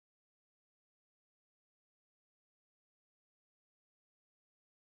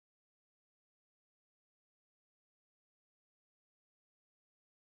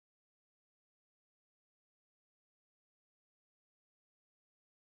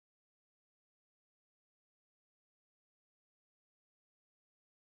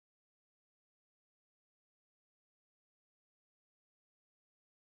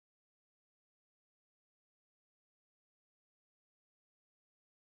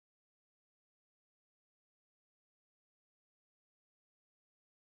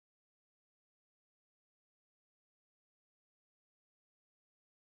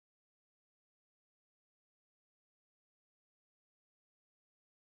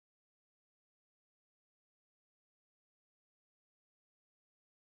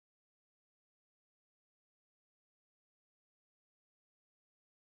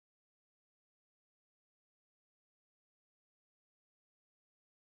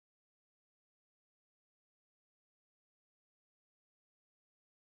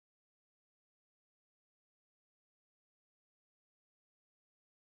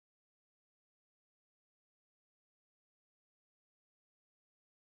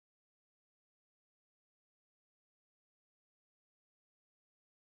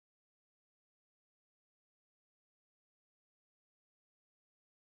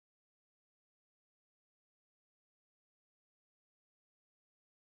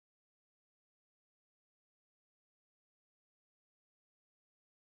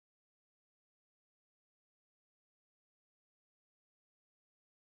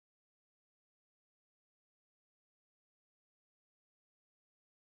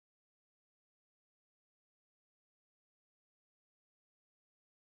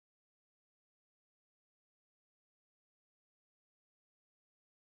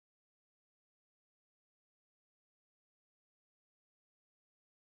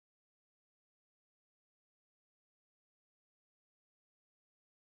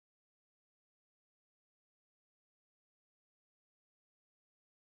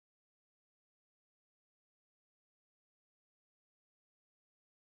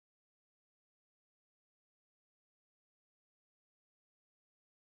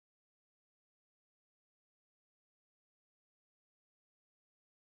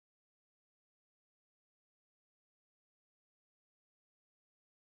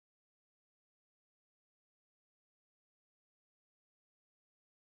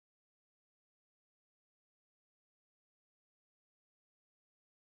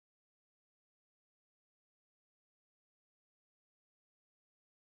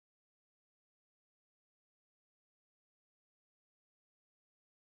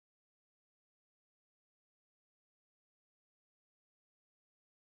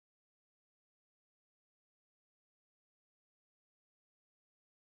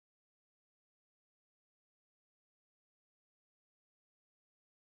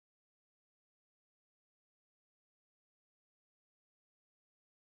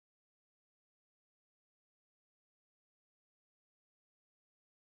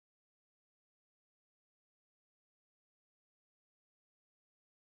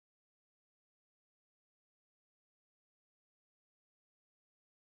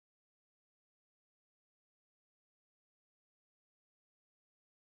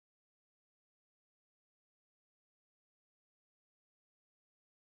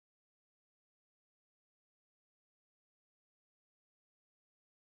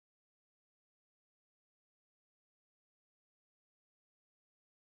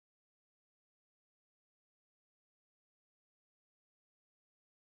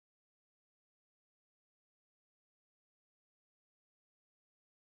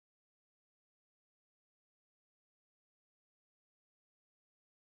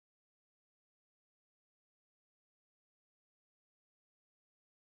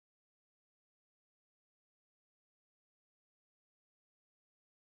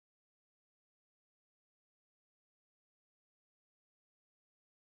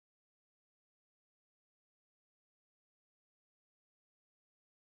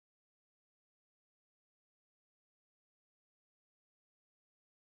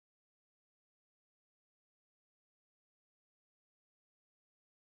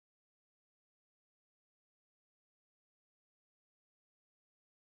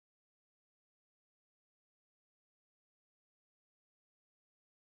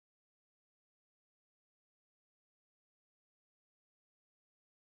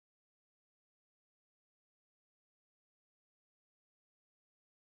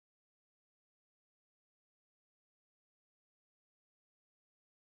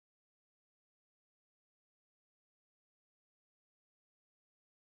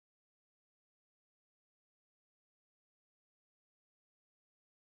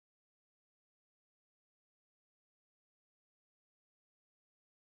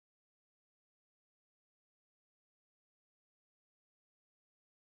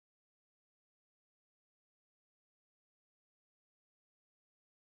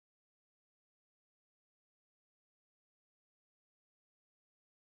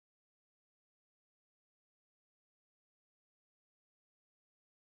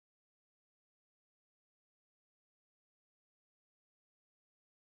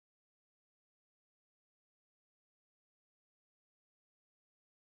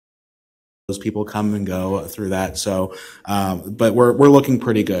people come and go through that. So, but we're looking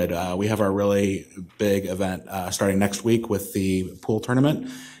pretty good. We have our really big event starting next week with the pool tournament,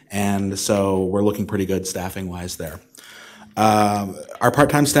 and so we're looking pretty good staffing wise there. Our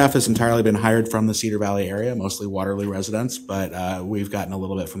part-time staff has entirely been hired from the Cedar Valley area, mostly Waterloo residents, but we've gotten a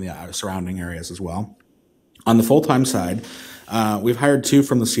little bit from the surrounding areas as well. On the full-time side, we've hired 2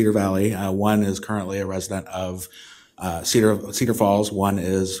 from the Cedar Valley. One is currently a resident of Cedar Falls. One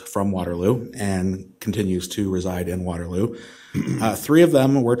is from Waterloo and continues to reside in Waterloo. 3 of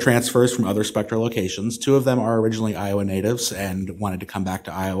them were transfers from other Spectra locations. 2 of them are originally Iowa natives and wanted to come back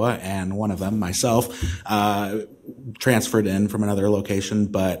to Iowa, and one of them, myself, transferred in from another location,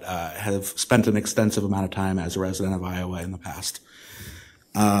 but have spent an extensive amount of time as a resident of Iowa in the past.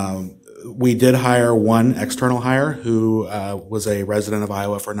 We did hire 1 external hire who was a resident of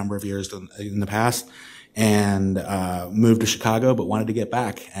Iowa for a number of years in the past and moved to Chicago but wanted to get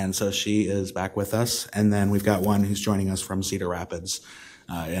back, and so she is back with us. And then we've got 1 who's joining us from Cedar Rapids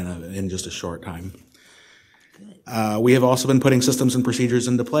in just a short time. We have also been putting systems and procedures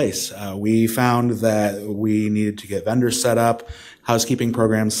into place. We found that we needed to get vendors set up, housekeeping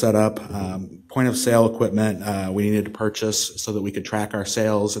programs set up, point of sale equipment we needed to purchase so that we could track our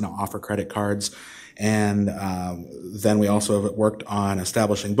sales and offer credit cards. And then we also have worked on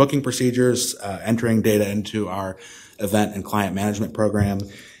establishing booking procedures, entering data into our event and client management program.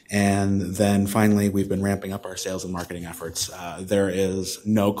 And then finally, we've been ramping up our sales and marketing efforts. There is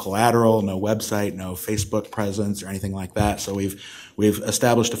no collateral, no website, no Facebook presence or anything like that. So we've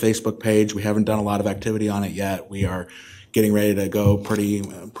established a Facebook page. We haven't done a lot of activity on it yet. We are getting ready to go pretty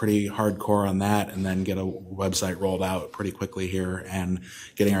hardcore on that, and then get a website rolled out pretty quickly here, and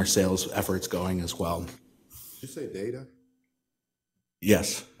getting our sales efforts going as well. Did you say data?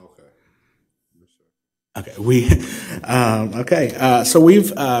 Yes. Okay. So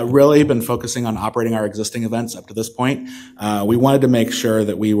we've really been focusing on operating our existing events up to this point. We wanted to make sure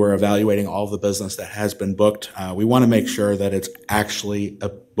that we were evaluating all of the business that has been booked. We want to make sure that it's actually a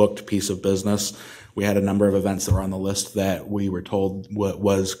booked piece of business. We had a number of events that were on the list that we were told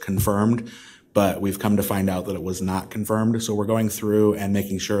was confirmed, but we've come to find out that it was not confirmed. So we're going through and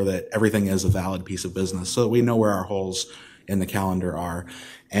making sure that everything is a valid piece of business so that we know where our holes in the calendar are,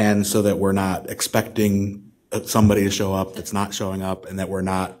 and so that we're not expecting somebody to show up that's not showing up, and that we're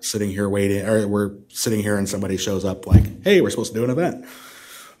not sitting here waiting, or we're sitting here and somebody shows up like, hey, we're supposed to do an event.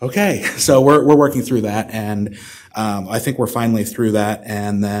 Okay, so we're working through that, and I think we're finally through that,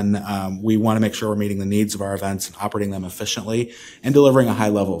 and then we want to make sure we're meeting the needs of our events and operating them efficiently and delivering a high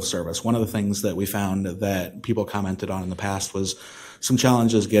level of service. One of the things that we found that people commented on in the past was some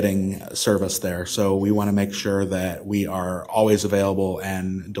challenges getting service there. So we want to make sure that we are always available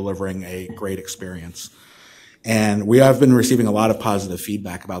and delivering a great experience. And we have been receiving a lot of positive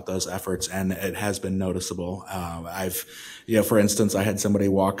feedback about those efforts, and it has been noticeable. For instance, I had somebody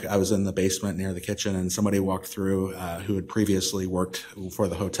I was in the basement near the kitchen, and somebody walked through who had previously worked for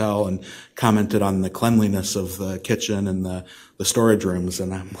the hotel and commented on the cleanliness of the kitchen and the storage rooms.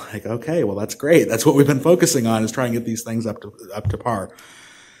 And I'm like, okay, well, that's great. That's what we've been focusing on, is trying to get these things up to par.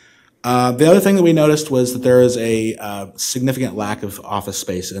 The other thing that we noticed was that there is a significant lack of office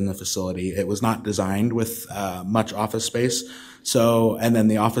space in the facility. It was not designed with much office space. So, and then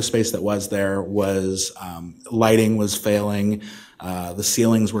the office space that was there was, lighting was failing, the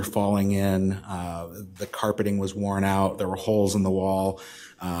ceilings were falling in, the carpeting was worn out, there were holes in the wall.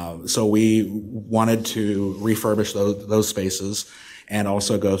 So we wanted to refurbish those spaces, and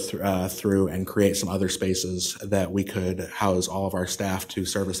also go through and create some other spaces that we could house all of our staff to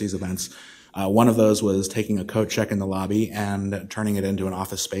service these events. One of those was taking a coat check in the lobby and turning it into an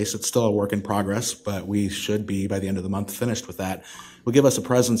office space. It's still a work in progress, but we should be, by the end of the month, finished with that. Will give us a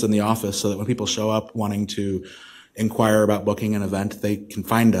presence in the office so that when people show up wanting to inquire about booking an event, they can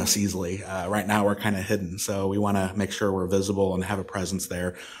find us easily. Right now we're kind of hidden, so we want to make sure we're visible and have a presence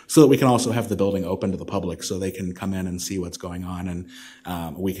there so that we can also have the building open to the public so they can come in and see what's going on,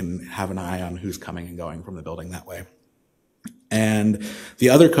 and we can have an eye on who's coming and going from the building that way. And the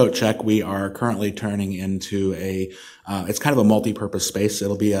other coat check we are currently turning into it's kind of a multi-purpose space.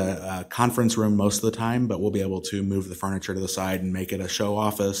 It'll be a conference room most of the time, but we'll be able to move the furniture to the side and make it a show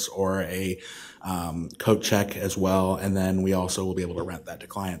office or a coat check as well. And then we also will be able to rent that to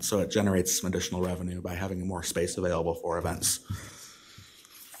clients. So it generates some additional revenue by having more space available for events.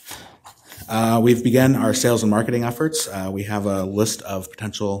 We've begun our sales and marketing efforts. We have a list of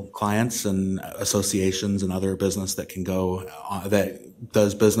potential clients and associations and other business that can go, that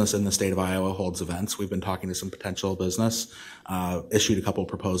does business in the state of Iowa, holds events. We've been talking to some potential business, issued a couple of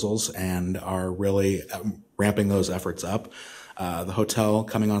proposals, and are really ramping those efforts up. The hotel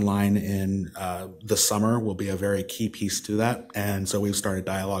coming online in the summer will be a very key piece to that. And so we've started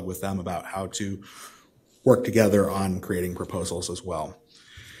dialogue with them about how to work together on creating proposals as well.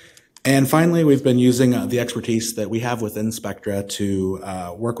 And finally, we've been using the expertise that we have within Spectra to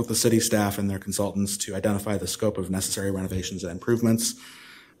work with the city staff and their consultants to identify the scope of necessary renovations and improvements.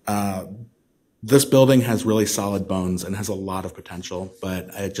 This building has really solid bones and has a lot of potential, but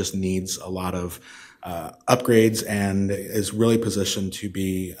it just needs a lot of upgrades and is really positioned to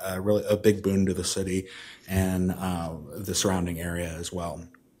be really a big boon to the city and the surrounding area as well.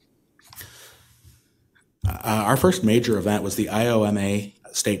 Our first major event was the IOMA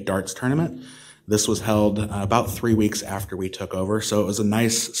State Darts Tournament. This was held about 3 weeks after we took over, so it was a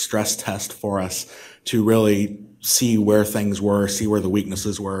nice stress test for us to really see where things were, see where the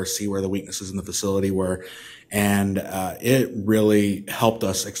weaknesses were, see where the weaknesses in the facility were. And it really helped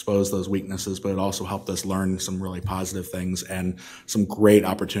us expose those weaknesses, but it also helped us learn some really positive things and some great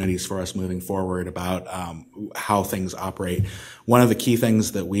opportunities for us moving forward about how things operate. One of the key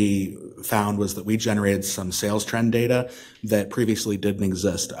things that we found was that we generated some sales trend data that previously didn't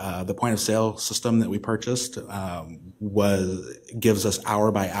exist. The point of sale system that we purchased gives us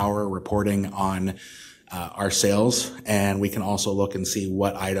hour by hour reporting on our sales, and we can also look and see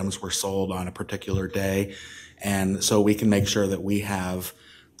what items were sold on a particular day. And so we can make sure that we have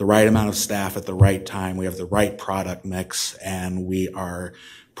the right amount of staff at the right time, we have the right product mix, and we are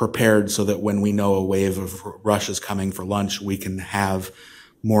prepared so that when we know a wave of rush is coming for lunch, we can have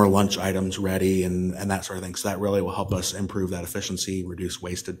more lunch items ready and that sort of thing. So that really will help us improve that efficiency, reduce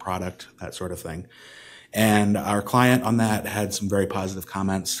wasted product, that sort of thing. And our client on that had some very positive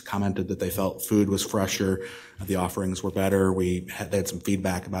comments, commented that they felt food was fresher, the offerings were better. They had some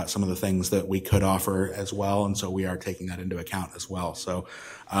feedback about some of the things that we could offer as well, and so we are taking that into account as well. So,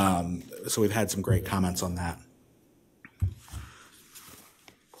 so we've had some great comments on that.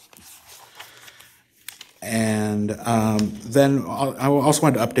 And then I also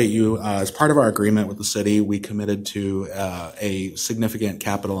wanted to update you, as part of our agreement with the city, we committed to a significant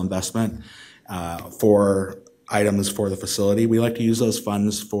capital investment for items for the facility. We like to use those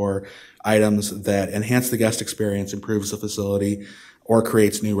funds for items that enhance the guest experience, improves the facility, or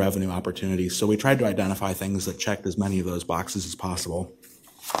creates new revenue opportunities. So we tried to identify things that checked as many of those boxes as possible.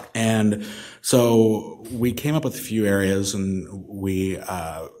 And so we came up with a few areas and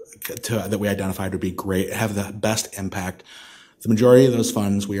that we identified would be great, have the best impact. The majority of those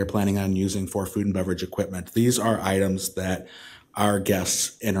funds we are planning on using for food and beverage equipment. These are items that our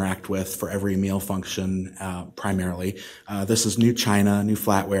guests interact with for every meal function, primarily. This is new china, new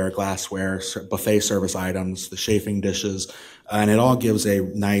flatware, glassware, buffet service items, the chafing dishes, and it all gives a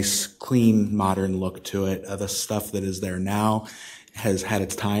nice, clean, modern look to it. The stuff that is there now has had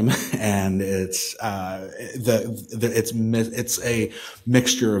its time, and it's a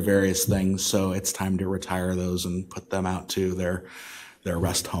mixture of various things. So it's time to retire those and put them out to their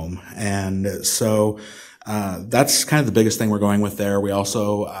rest home. And so that's kind of the biggest thing we're going with there. We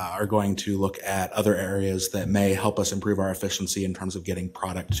also are going to look at other areas that may help us improve our efficiency in terms of getting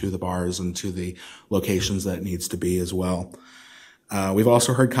product to the bars and to the locations that it needs to be as well. We've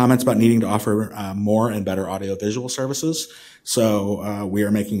also heard comments about needing to offer more and better audiovisual services. So we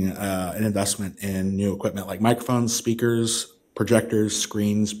are making an investment in new equipment like microphones, speakers, projectors,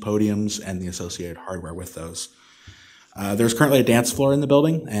 screens, podiums, and the associated hardware with those. There's currently a dance floor in the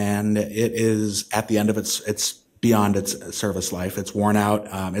building, and it is at the end of it's beyond its service life. It's worn out.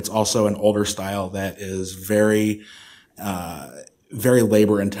 It's also an older style that is very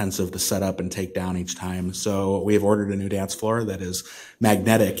labor intensive to set up and take down each time. So we have ordered a new dance floor that is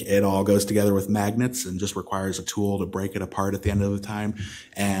magnetic. It all goes together with magnets and just requires a tool to break it apart at the end of the time,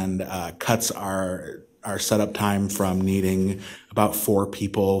 and cuts our setup time from needing about 4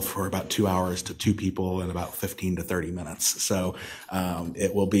 people for about 2 hours to 2 people in about 15 to 30 minutes. So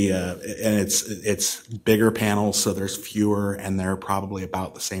it will be and it's bigger panels, so there's fewer, and they're probably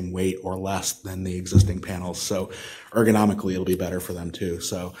about the same weight or less than the existing panels. So ergonomically, it'll be better for them too.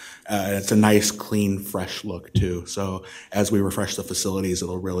 So it's a nice, clean, fresh look too. So as we refresh the facilities,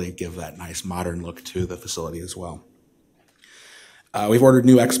 it'll really give that nice modern look to the facility as well. We've ordered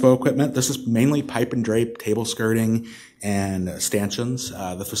new expo equipment. This is mainly pipe and drape, table skirting, and stanchions.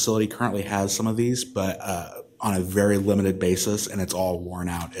 The facility currently has some of these, but on a very limited basis, and it's all worn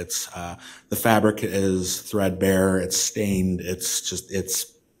out. It's the fabric is threadbare, it's stained,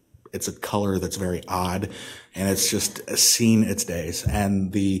 it's a color that's very odd, and it's just seen its days.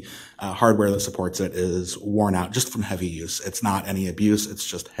 And the hardware that supports it is worn out just from heavy use. It's not any abuse, it's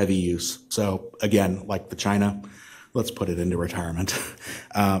just heavy use. So again, like the china, let's put it into retirement.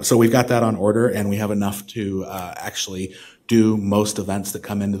 So we've got that on order, and we have enough to actually do most events that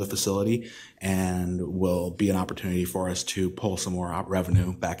come into the facility, and will be an opportunity for us to pull some more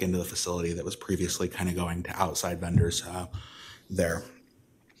revenue back into the facility that was previously kind of going to outside vendors there.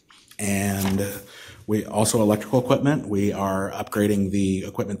 And we also electrical equipment. We are upgrading the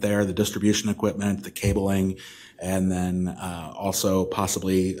equipment there, the distribution equipment, the cabling, and then also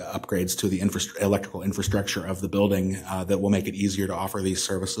possibly upgrades to the electrical infrastructure of the building that will make it easier to offer these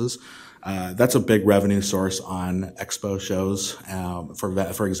services. That's a big revenue source on expo shows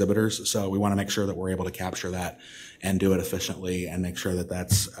for exhibitors, so we want to make sure that we're able to capture that and do it efficiently and make sure that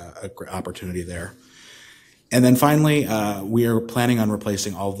that's a great opportunity there. And then finally, we are planning on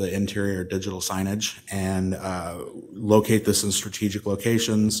replacing all of the interior digital signage and locate this in strategic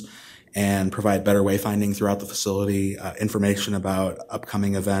locations and provide better wayfinding throughout the facility, information about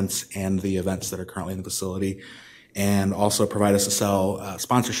upcoming events and the events that are currently in the facility, and also provide us to sell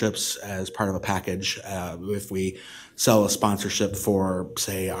sponsorships as part of a package. If we sell a sponsorship for,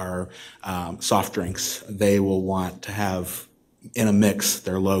 say, our soft drinks, they will want to have in a mix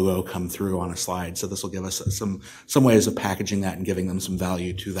their logo come through on a slide. So this will give us some ways of packaging that and giving them some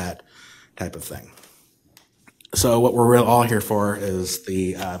value to that type of thing. So what we're all here for is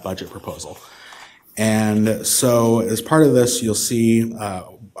the budget proposal. And so as part of this, you'll see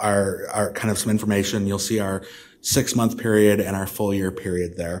our kind of some information. You'll see our 6-month period and our full year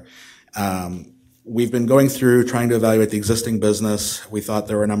period there. We've been going through trying to evaluate the existing business. We thought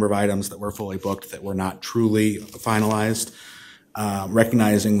there were a number of items that were fully booked that were not truly finalized.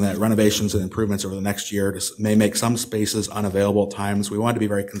 Recognizing that renovations and improvements over the next year may make some spaces unavailable at times. We wanted to be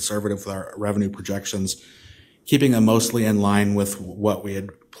very conservative with our revenue projections, keeping them mostly in line with what we had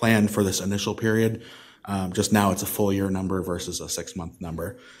planned for this initial period. Just now it's a full year number versus a 6-month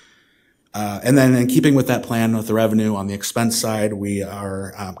number. And then in keeping with that plan with the revenue on the expense side, we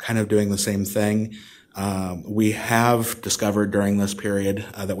are kind of doing the same thing. We have discovered during this period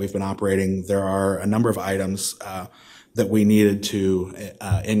that we've been operating, there are a number of items that we needed to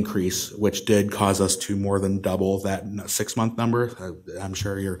increase, which did cause us to more than double that 6-month number. I'm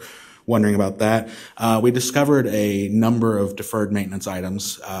sure you're wondering about that. We discovered a number of deferred maintenance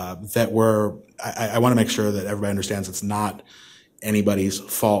items that were, I want to make sure that everybody understands it's not anybody's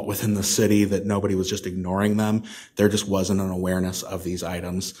fault within the city that nobody was just ignoring them. There just wasn't an awareness of these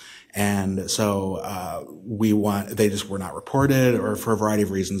items. And so they just were not reported, or for a variety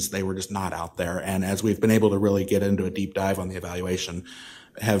of reasons, they were just not out there. And as we've been able to really get into a deep dive on the evaluation,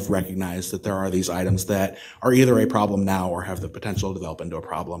 have recognized that there are these items that are either a problem now or have the potential to develop into a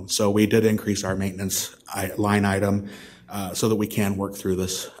problem. So we did increase our maintenance line item so that we can work through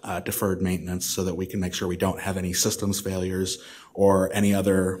this deferred maintenance so that we can make sure we don't have any systems failures or any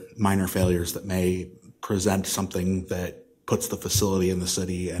other minor failures that may present something that puts the facility in the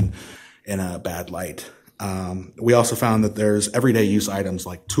city in a bad light. We also found that there's everyday use items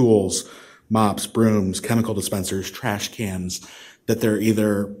like tools, mops, brooms, chemical dispensers, trash cans, that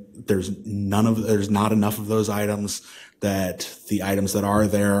there's not enough of those items, that the items that are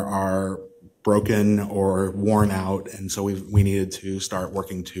there are broken or worn out, and so we needed to start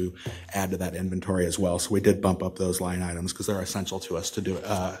working to add to that inventory as well. So we did bump up those line items because they're essential to us to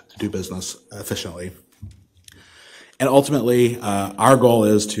do business efficiently. And ultimately, our goal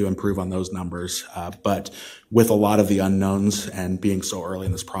is to improve on those numbers, but with a lot of the unknowns and being so early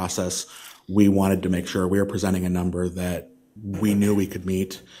in this process, we wanted to make sure we were presenting a number that we knew we could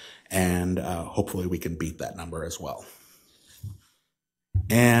meet, and hopefully we can beat that number as well.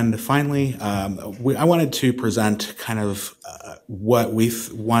 And finally, I wanted to present kind of what we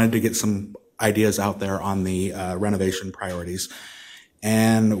wanted to get some ideas out there on the renovation priorities.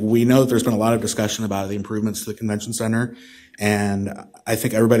 And we know that there's been a lot of discussion about the improvements to the convention center, and I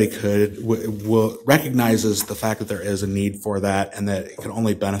think everybody will recognizes the fact that there is a need for that, and that it can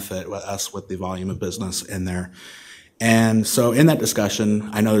only benefit us with the volume of business in there. And so in that discussion,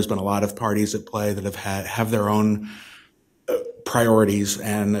 I know there's been a lot of parties at play that have their own priorities,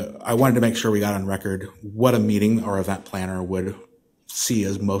 and I wanted to make sure we got on record what a meeting or event planner would see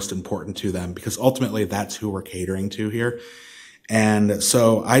as most important to them, because ultimately that's who we're catering to here. And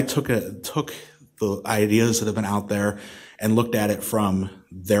so I took the ideas that have been out there and looked at it from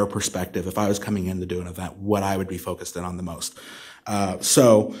their perspective. If I was coming in to do an event, what I would be focused in on the most.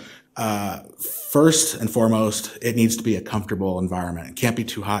 First and foremost, it needs to be a comfortable environment. It can't be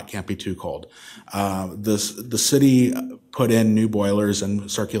too hot, can't be too cold. The city put in new boilers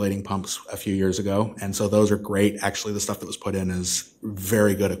and circulating pumps a few years ago, and so those are great. Actually, the stuff that was put in is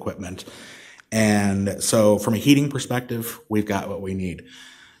very good equipment. And so from a heating perspective, we've got what we need.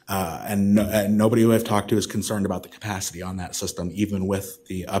 And nobody who I've talked to is concerned about the capacity on that system, even with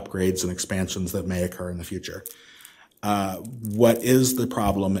the upgrades and expansions that may occur in the future. What is the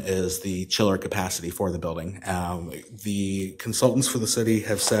problem is the chiller capacity for the building. The consultants for the city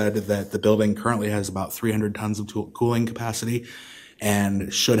have said that the building currently has about 300 tons of cooling capacity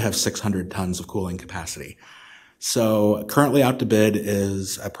and should have 600 tons of cooling capacity. So currently out to bid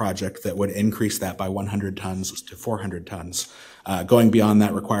is a project that would increase that by 100 tons to 400 tons. Going beyond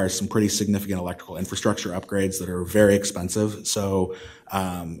that requires some pretty significant electrical infrastructure upgrades that are very expensive. So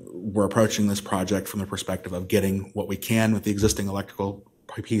we're approaching this project from the perspective of getting what we can with the existing electrical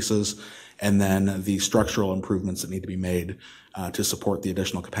pieces, and then the structural improvements that need to be made to support the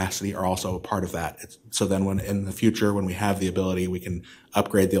additional capacity are also a part of that. So then when in the future, when we have the ability, we can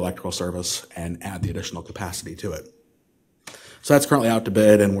upgrade the electrical service and add the additional capacity to it. So that's currently out to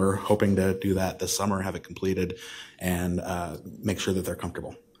bid, and we're hoping to do that this summer, have it completed, and make sure that they're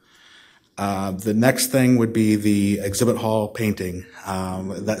comfortable. The next thing would be the exhibit hall painting.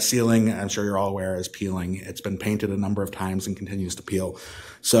 That ceiling, I'm sure you're all aware, is peeling. It's been painted a number of times and continues to peel.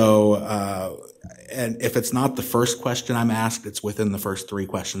 So, and if it's not the first question I'm asked, it's within the first 3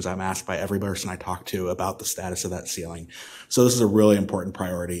 questions I'm asked by every person I talk to about the status of that ceiling. So this is a really important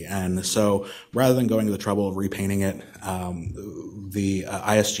priority. And so rather than going to the trouble of repainting it, the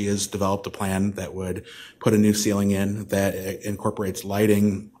ISG has developed a plan that would put a new ceiling in that incorporates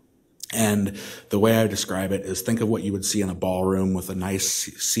lighting. And the way I describe it is, think of what you would see in a ballroom with a nice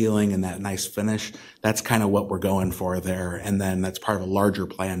ceiling and that nice finish. That's kind of what we're going for there. And then that's part of a larger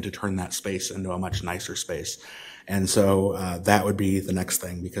plan to turn that space into a much nicer space. And so that would be the next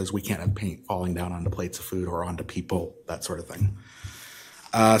thing, because we can't have paint falling down onto plates of food or onto people, that sort of thing.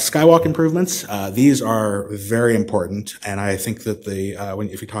 Skywalk improvements, these are very important, and I think that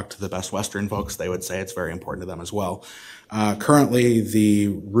if you talk to the Best Western folks, they would say it's very important to them as well. Currently, the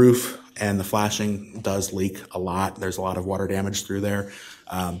roof and the flashing does leak a lot. There's a lot of water damage through there.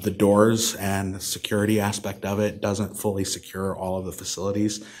 The doors and the security aspect of it doesn't fully secure all of the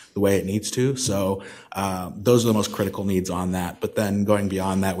facilities the way it needs to. So those are the most critical needs on that. But then going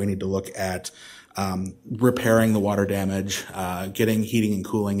beyond that, we need to look at repairing the water damage, getting heating and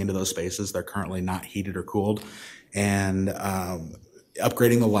cooling into those spaces. They're currently not heated or cooled, and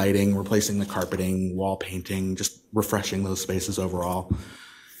upgrading the lighting, replacing the carpeting, wall painting, just refreshing those spaces overall.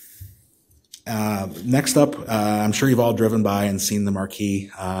 Next up, I'm sure you've all driven by and seen the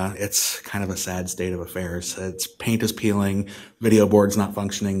marquee. It's kind of a sad state of affairs. Paint is peeling, video board's not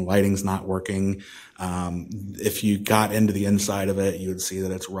functioning, lighting's not working. If you got into the inside of it, you would see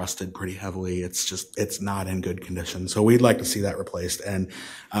that it's rusted pretty heavily. It's not in good condition. So we'd like to see that replaced. And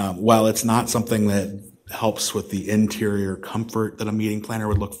while it's not something that helps with the interior comfort that a meeting planner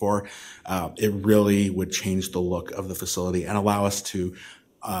would look for, it really would change the look of the facility and allow us to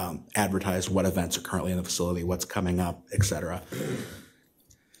advertise what events are currently in the facility, what's coming up, etc.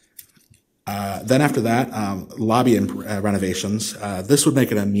 Then after that, lobby renovations. This would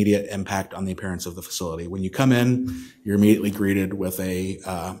make an immediate impact on the appearance of the facility. When you come in, you're immediately greeted with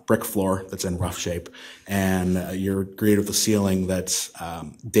a brick floor that's in rough shape, and you're greeted with a ceiling that's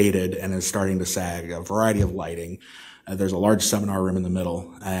dated and is starting to sag, a variety of lighting. There's a large seminar room in the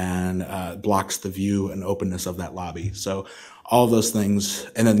middle, and blocks the view and openness of that lobby. So all of those things,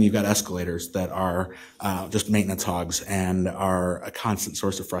 and then you've got escalators that are just maintenance hogs and are a constant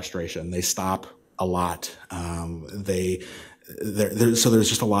source of frustration. They stop a lot. So there's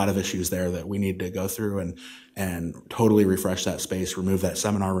just a lot of issues there that we need to go through and totally refresh that space, remove that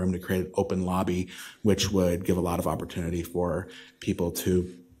seminar room to create an open lobby, which would give a lot of opportunity for people to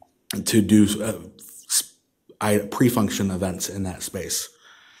do pre-function events in that space.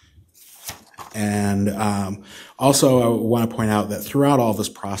 And also, I want to point out that throughout all this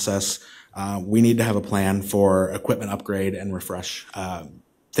process, we need to have a plan for equipment upgrade and refresh.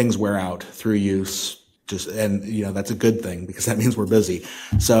 Things wear out through use, and that's a good thing because that means we're busy.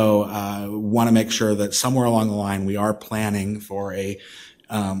 So want to make sure that somewhere along the line we are planning for a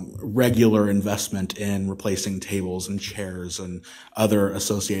regular investment in replacing tables and chairs and other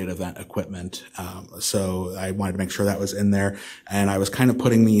associated event equipment. So I wanted to make sure that was in there. And I was kind of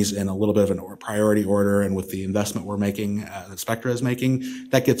putting these in a little bit of a priority order, and with the investment we're making, that Spectra is making,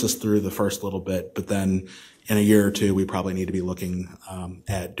 that gets us through the first little bit. But then in a year or two, we probably need to be looking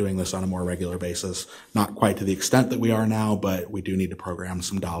at doing this on a more regular basis. Not quite to the extent that we are now, but we do need to program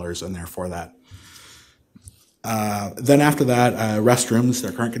some dollars in there for that. Then after that, restrooms,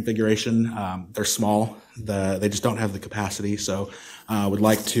 their current configuration, they're small. They just don't have the capacity. So would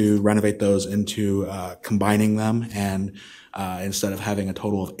like to renovate those into combining them, and instead of having a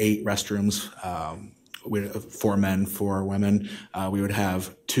total of 8 restrooms, 4 men, 4 women. We would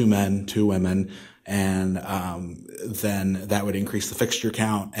have 2 men, 2 women, and then that would increase the fixture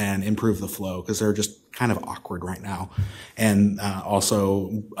count and improve the flow because they're just kind of awkward right now, and also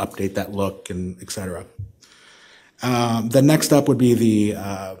update that look and et cetera. The next up would be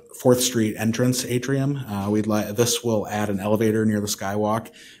the 4th Street entrance atrium. This will add an elevator near the skywalk,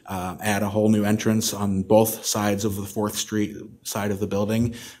 add a whole new entrance on both sides of the 4th Street side of the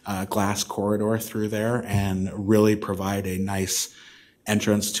building, glass corridor through there, and really provide a nice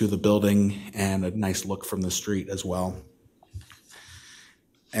entrance to the building and a nice look from the street as well.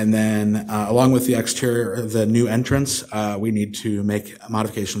 And then along with the exterior, the new entrance, we need to make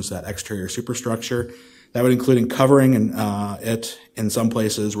modifications to that exterior superstructure. That would include covering it in some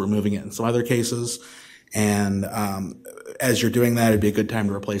places, removing it in some other cases. And as you're doing that, it'd be a good time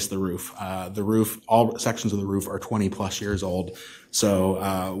to replace the roof. All sections of the roof are 20 plus years old.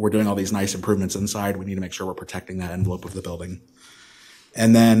 So we're doing all these nice improvements inside. We need to make sure we're protecting that envelope of the building.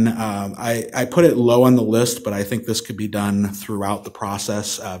 And then I put it low on the list, but I think this could be done throughout the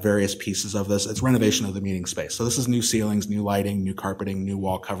process, various pieces of this. It's renovation of the meeting space. So this is new ceilings, new lighting, new carpeting, new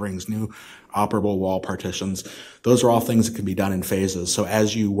wall coverings, new operable wall partitions. Those are all things that can be done in phases. So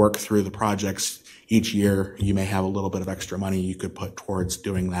as you work through the projects each year, you may have a little bit of extra money you could put towards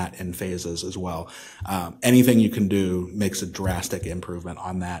doing that in phases as well. Anything you can do makes a drastic improvement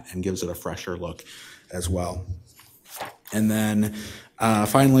on that and gives it a fresher look as well. And then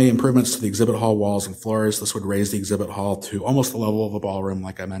finally, improvements to the exhibit hall walls and floors. This would raise the exhibit hall to almost the level of a ballroom,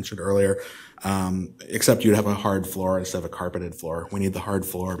 like I mentioned earlier, except you'd have a hard floor instead of a carpeted floor. We need the hard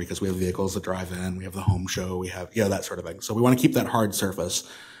floor because we have vehicles that drive in, we have the home show, we have, that sort of thing. So we want to keep that hard surface,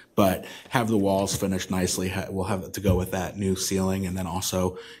 but have the walls finished nicely. We'll have it to go with that new ceiling, and then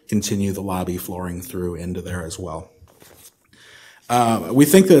also continue the lobby flooring through into there as well. We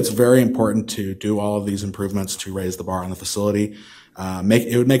think that it's very important to do all of these improvements to raise the bar on the facility.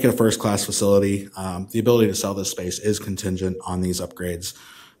 It would make it a first-class facility. The ability to sell this space is contingent on these upgrades.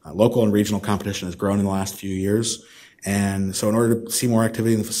 Local and regional competition has grown in the last few years, and so in order to see more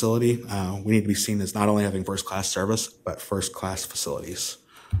activity in the facility, we need to be seen as not only having first-class service, but first-class facilities.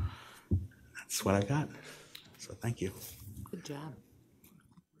 That's what I've got. So thank you. Good job.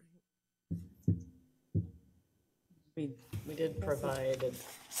 We did provide a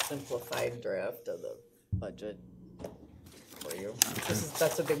simplified draft of the budget for you.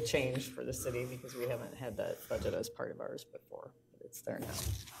 That's a big change for the city because we haven't had that budget as part of ours before, but it's there now.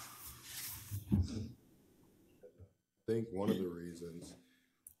 I think one of the reasons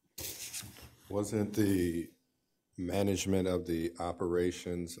wasn't the management of the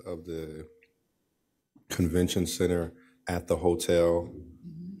operations of the convention center at the hotel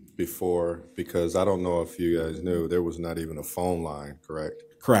before, because I don't know if you guys knew, there was not even a phone line, correct?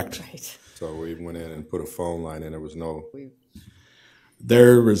 Correct. Right. So we went in and put a phone line in. There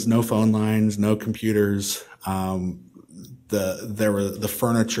was no phone lines, no computers. The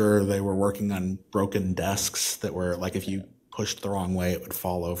furniture, they were working on broken desks that were like, if you pushed the wrong way, it would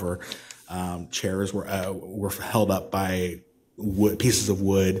fall over. Chairs were held up by pieces of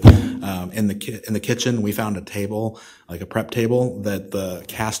wood. In the kitchen, we found a table, like a prep table, that the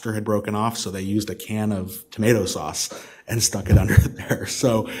caster had broken off, so they used a can of tomato sauce and stuck it under there.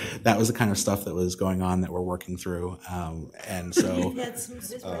 So that was the kind of stuff that was going on that we're working through. And so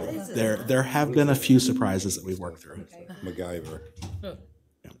there have been a few surprises that we've worked through. MacGyver. Yeah.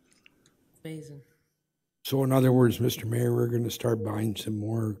 Amazing. So in other words, Mr. Mayor, we're going to start buying some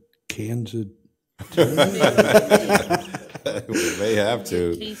more cans of We may have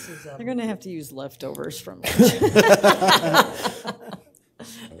to. They're going to have to use leftovers from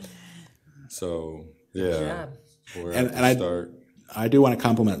So, yeah. I do want to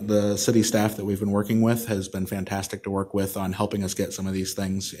compliment the city staff that we've been working with. Has been fantastic to work with on helping us get some of these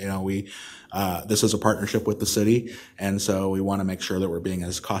things. This is a partnership with the city, and so we want to make sure that we're being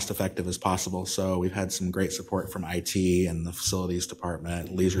as cost effective as possible. So we've had some great support from IT and the facilities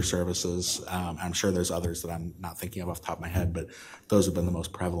department, leisure services. I'm sure there's others that I'm not thinking of off the top of my head, but those have been the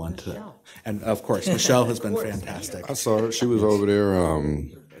most prevalent. And of course, Michelle has been fantastic. I saw her. She was over there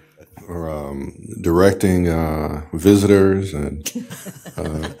directing visitors and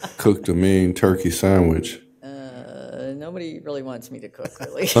cooked a mean turkey sandwich. Nobody really wants me to cook,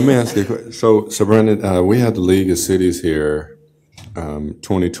 really. Let me ask you a question. So Brendan, we had the League of Cities here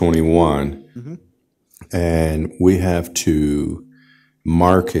 2021, and we have to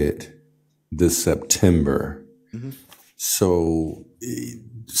market this September. So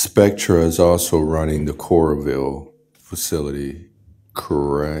Spectra is also running the Coralville facility,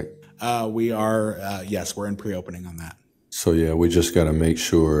 correct? We are, yes, we're in pre-opening on that. So yeah, we just got to make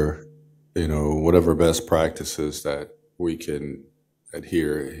sure whatever best practices that we can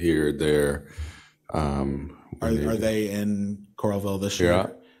adhere here, there. Are they in Coralville this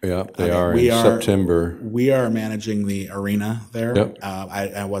year? Yeah, they Okay, are in September. We are managing the arena there. Yep.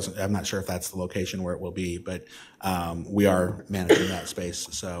 I'm not sure if that's the location where it will be, but we are managing that space,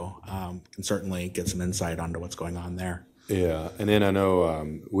 so can certainly get some insight onto what's going on there. Yeah, and then I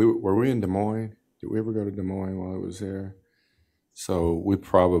know were we in Des Moines? Did we ever go to Des Moines while it was there? So we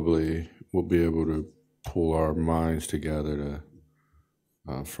probably will be able to pull our minds together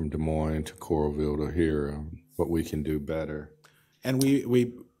to from Des Moines to Coralville to hear what we can do better. And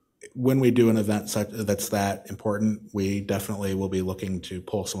we when we do an event that's that important, we definitely will be looking to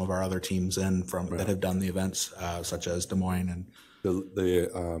pull some of our other teams in that have done the events, such as Des Moines and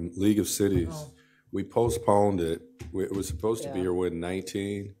the League of Cities. We postponed it. It was supposed to be here when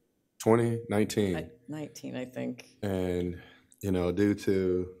 19, 19, I think. And due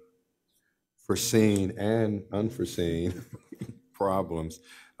to foreseen and unforeseen problems,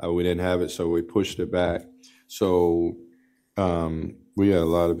 we didn't have it, so we pushed it back. So we got a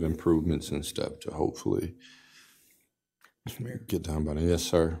lot of improvements and stuff to hopefully get done by then. Yes,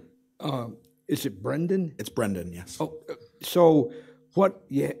 sir. Is it Brendan? it's Brendan, yes. Oh, so what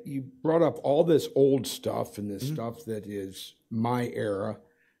you brought up all this old stuff and this stuff that is my era.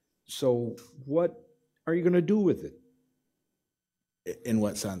 So what are you going to do with it? In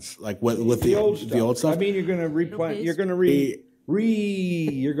what sense? Like with The old stuff. I mean, you're going to replant. You're going to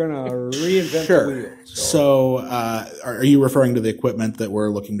you're going to reinvent Sure. the wheel. So, are you referring to the equipment that we're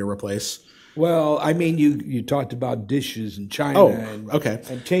looking to replace? Well, I mean, you talked about dishes and china okay.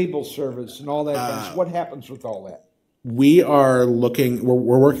 and table service and all that. Kind of stuff. What happens with all that? We are looking.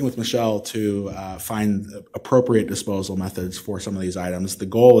 We're working with Michelle to find appropriate disposal methods for some of these items. The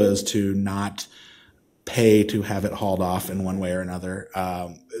goal is to not pay to have it hauled off in one way or another.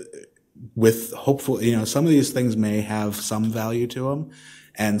 With hopefully, some of these things may have some value to them,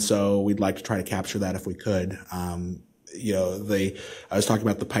 and so we'd like to try to capture that if we could. I was talking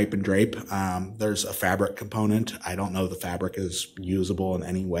about the pipe and drape. There's a fabric component. I don't know the fabric is usable in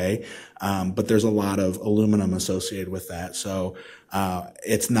any way, but there's a lot of aluminum associated with that. So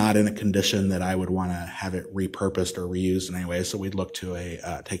it's not in a condition that I would want to have it repurposed or reused in any way. So we'd look to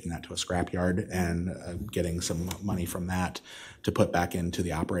taking that to a scrapyard and getting some money from that to put back into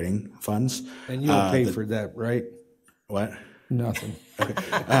the operating funds. And you'll pay for that, right? What? Nothing.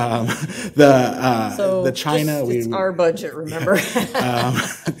 The china. It's our budget, remember?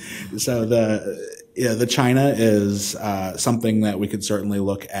 So the china is something that we could certainly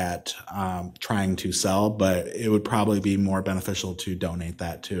look at trying to sell, but it would probably be more beneficial to donate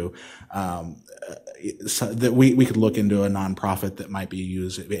that to. So that we could look into a nonprofit that might be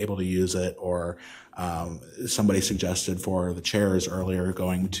able to use it, or somebody suggested for the chairs earlier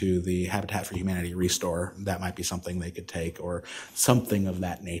going to the Habitat for Humanity Restore. That might be something they could take, or something of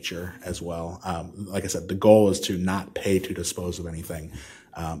that nature as well. Like I said, the goal is to not pay to dispose of anything,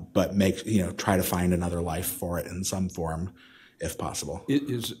 but try to find another life for it in some form, if possible.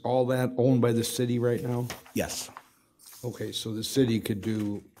 Is all that owned by the city right now? Yes. Okay, so the city could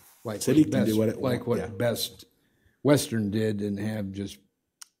do like City can do what it like what yeah. Best Western did and have just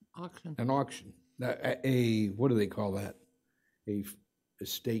Auction. an auction. What do they call that? A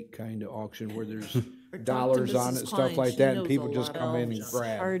estate kind of auction where there's dollars on it, Mrs. stuff Klein, like she that, and knows people a just lot come in and about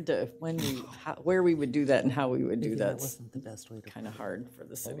grab. Hard to where we would do that and how we would do Maybe that. that wasn't the best way to. Kind of hard for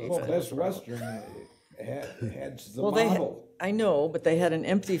the city. Well, but- Best Western had the Well, model. I know, but they had an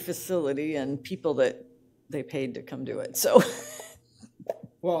empty facility and people that they paid to come do it. So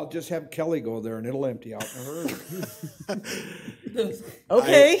Well, just have Kelly go there and it'll empty out in a hurry.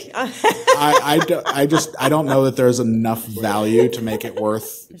 okay, I don't know that there's enough value to make it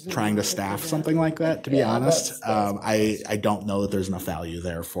worth trying to staff something like that, to be honest. I don't know that there's enough value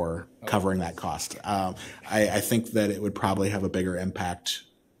there for covering that cost. I think that it would probably have a bigger impact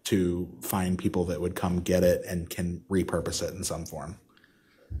to find people that would come get it and can repurpose it in some form.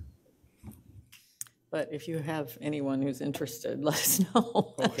 but if you have anyone who's interested, let us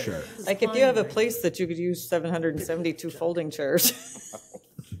know. Sure. Like if you have a place that you could use 772 folding chairs.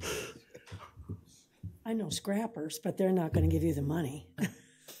 I know scrappers, but they're not going to give you the money.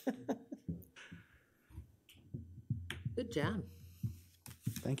 Good job.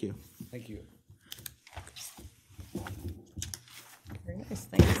 Thank you. Thank you. Very nice,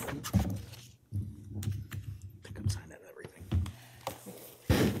 thanks. I think I'm signed out of everything.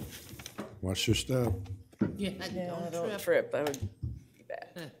 Watch your step. Yeah, Don't don't trip. trip, that would be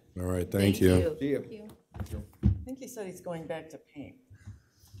bad. All right, thank you. See ya. I think he said he's going back to paint.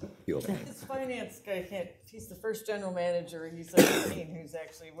 people paint. This finance guy can't, he's the first general manager, he's 17, who's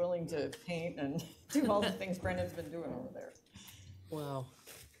actually willing to paint and do all the things Brendan's been doing over there. Wow.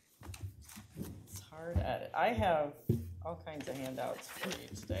 It's hard at it. I have all kinds of handouts for you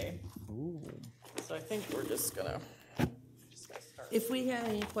today. So I think we're just gonna start. If we had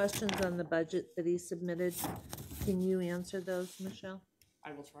any questions on the budget that he submitted, can you answer those, Michelle?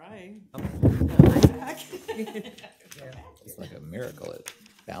 I will try. It's like a miracle. It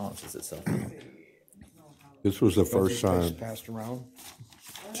balances itself. This was the first time, Passed around.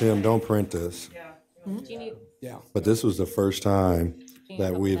 Tim, don't print this, Yeah. Do you need? Yeah. but this was the first time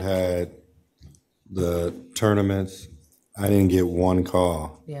that we've had the tournaments. I didn't get one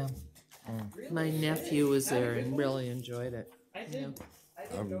call. Yeah. My nephew was there and really enjoyed it. I did go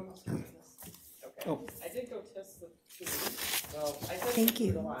test this. Okay. I did go test the food. Well, I test Thank the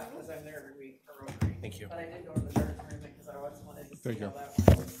food you. a lot because I'm there every week for Rotary. Thank you. But I did go to the dart tournament because I always wanted to see Thank how you. that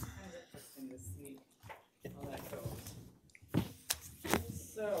went. It's kind of interesting to see how that goes.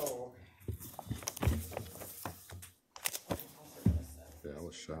 So. Yeah, I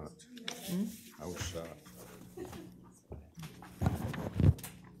was shocked. I was shocked.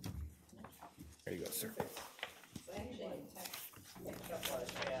 There you go, sir.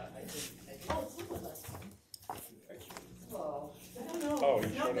 Oh, you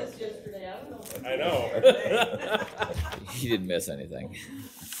showed us yesterday. I don't know. I know. You didn't miss anything.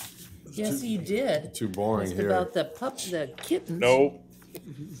 Yes, you did. Too boring Asked here. about the kittens. Nope,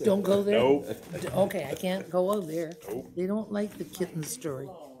 Don't go there. nope. Okay, I can't go over there. They don't like the kitten story.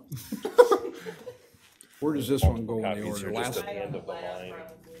 Where does this one go in the Copies order? are just Last, at the end of the line. Probably.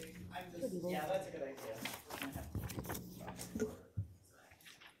 I'm just, yeah, that's a good idea.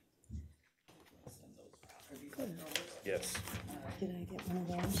 We're gonna have to- Yes. Did I get one of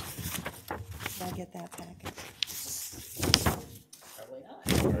those? Did I get that packet? Probably not.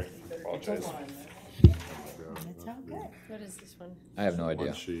 Sorry. Apologize. It's all good. What is this one? I have no idea.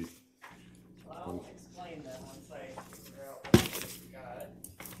 One sheet. I'll explain that once I figure out what we got.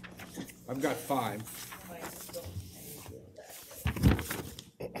 I've got 5. Mine's still-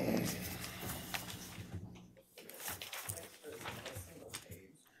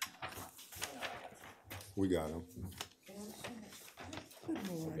 We got him.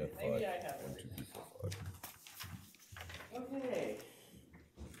 Maybe I have it. Okay.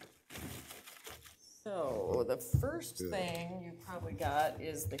 So the first thing you probably got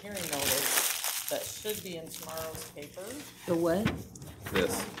is the hearing notice that should be in tomorrow's paper. The what?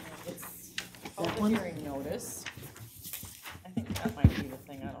 This. It's called That the one? hearing notice. I think that might be the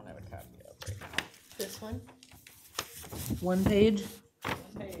thing I don't have a copy of right now. This one? One page?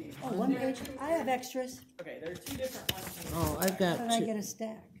 Hey, Oh, one page. I have extras. okay, there are two different ones. Oh, I've How got did I two. get a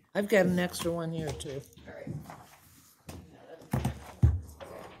stack? I've got an extra one here too.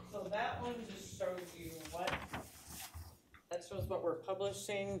 So that one just shows you that shows what we're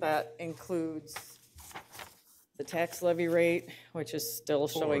publishing. That includes the tax levy rate, which is still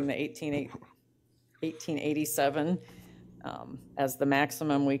showing the 1887 as the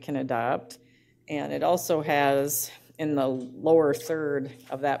maximum we can adopt. And it also has, in the lower third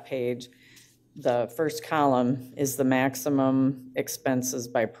of that page, the first column is the maximum expenses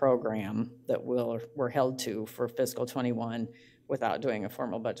by program that we're held to for fiscal '21 without doing a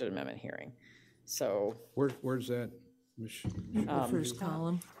formal budget amendment hearing. So Where's that? The first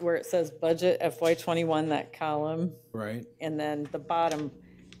column. where it says budget FY '21, that column, Right? and then the bottom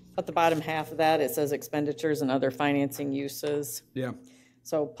half of that, it says expenditures and other financing uses. Yeah.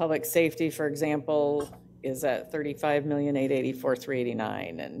 So public safety, for example, is at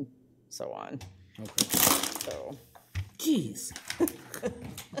 35,884,389 and so on. Okay. So Jeez.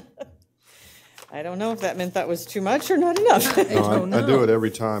 I don't know if that meant that was too much or not enough. No, I do it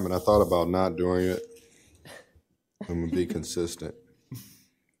every time, and I thought about not doing it. I'm gonna be consistent.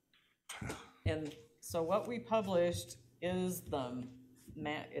 And so what we published is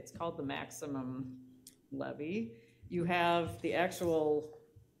it's called the maximum levy. You have the actual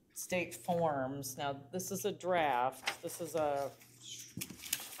state forms. Now, this is a draft. This is a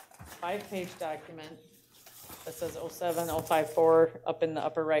 5-page document that says 07054 up in the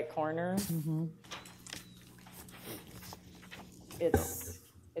upper right corner.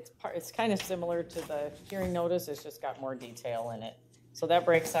 It's kind of similar to the hearing notice, it's just got more detail in it. So that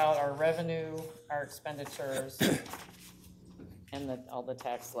breaks out our revenue, our expenditures, and all the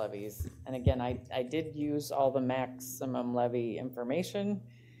tax levies. And again, I did use all the maximum levy information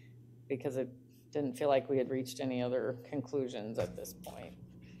because it didn't feel like we had reached any other conclusions at this point.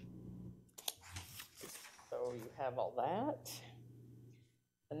 So you have all that.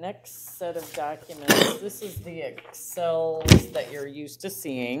 The next set of documents, this is the Excels that you're used to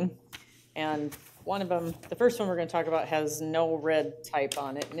seeing. And one of them, the first one we're gonna talk about has no red type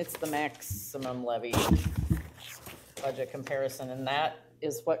on it, and it's the maximum levy budget comparison, and that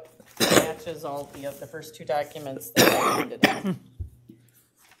is what matches all the first two documents that I handed out.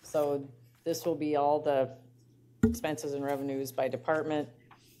 So this will be all the expenses and revenues by department.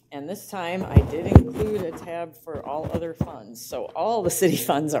 And this time I did include a tab for all other funds. So all the city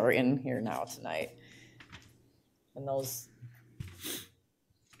funds are in here now tonight. And those,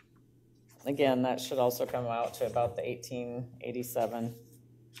 again, that should also come out to about the 1887.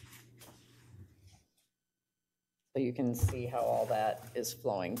 So you can see how all that is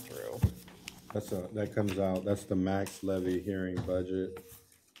flowing through. That comes out, that's the max levy hearing budget.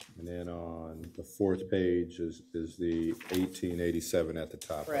 And then on the fourth page is the 1887 at the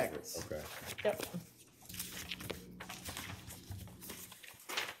top. Correct. Of it. Okay. Yep.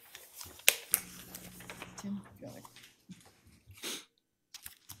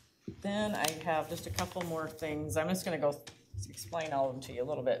 Then I have just a couple more things. I'm just gonna go explain all of them to you a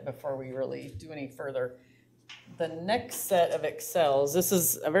little bit before we really do any further. The next set of Excels, this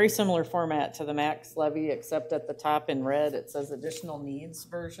is a very similar format to the max levy, except at the top in red, it says additional needs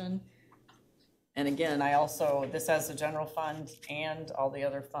version. And again, this has the general fund and all the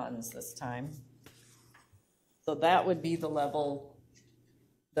other funds this time. So that would be the level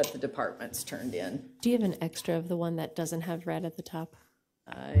that the departments turned in. Do you have an extra of the one that doesn't have red at the top?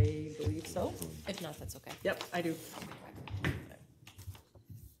 I believe so. If not, that's okay. Yep, I do.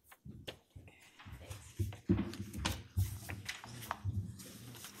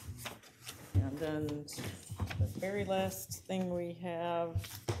 And then the very last thing we have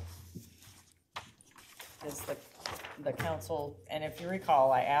is the council, and if you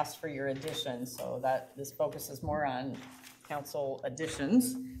recall, I asked for your additions, so that this focuses more on council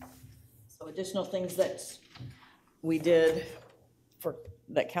additions. So additional things that we did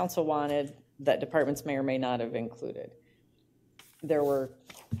that council wanted that departments may or may not have included.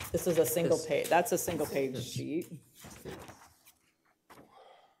 This is a single page, that's a single page sheet.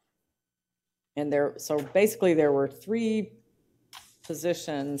 And so basically there were 3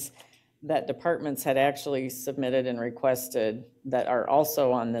 positions that departments had actually submitted and requested that are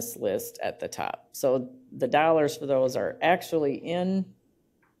also on this list at the top. So the dollars for those are actually in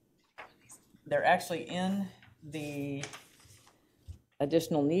the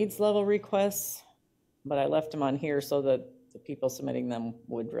additional needs level requests, but I left them on here so that the people submitting them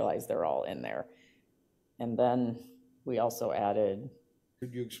would realize they're all in there. And then we also added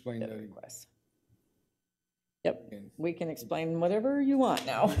Could you explain the that? requests. Yep, we can explain whatever you want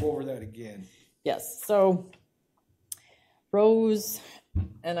now. Go over that again. Yes, so rows,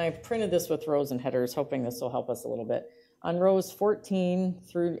 and I printed this with rows and headers, hoping this will help us a little bit. On rows 14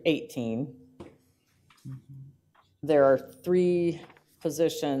 through 18, there are 3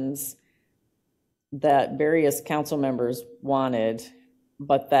 positions that various council members wanted,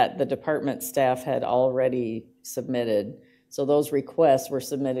 but that the department staff had already submitted. So those requests were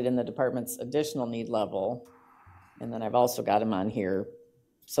submitted in the department's additional need level. And then I've also got them on here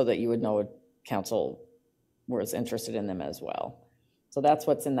so that you would know council was interested in them as well. So that's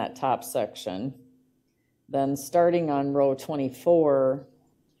what's in that top section. Then starting on row 24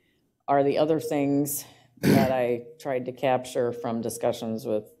 are the other things that I tried to capture from discussions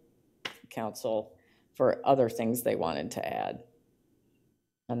with council for other things they wanted to add.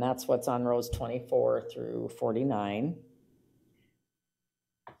 And that's what's on rows 24 through 49.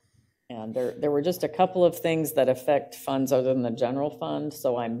 And there were just a couple of things that affect funds other than the general fund,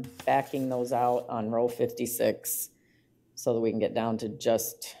 so I'm backing those out on row 56 so that we can get down to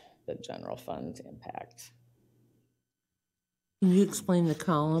just the general fund impact. Can you explain the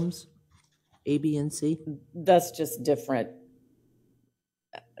columns, A, B, and C? That's just different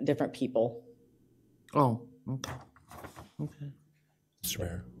people, Oh, okay. Okay. Mr.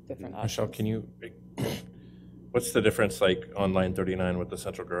 Mayor. different Michelle, options. can you, what's the difference like on line 39 with the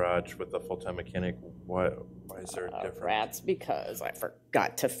central garage with the full-time mechanic? Why is there a difference? Rats, because I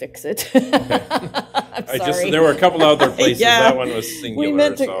forgot to fix it. I'm sorry. There were a couple other places. Yeah. That one was singular. We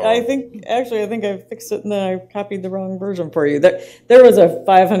meant to, so. I think I fixed it and then I copied the wrong version for you. There was a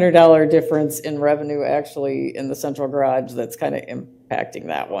 $500 difference in revenue actually in the central garage that's kind of impacting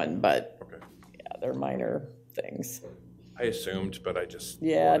that one, but yeah, they're minor things. I assumed, but I just.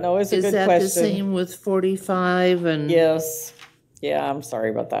 Yeah, no, it's a Is good that question. the same with 45 and? Yes. Yeah, I'm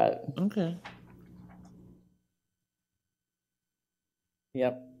sorry about that. Okay.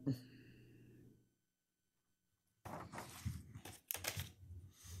 Yep.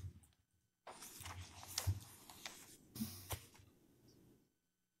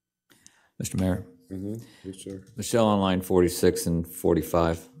 Mr. Mayor, Yes, sir. Michelle, on line 46 and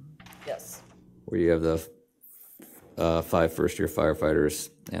 45, Yes. where you have the 5 first-year firefighters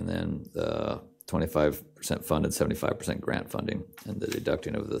and then the 25% funded, 75% grant funding, and the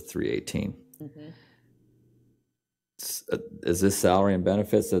deducting of the 318. Is this salary and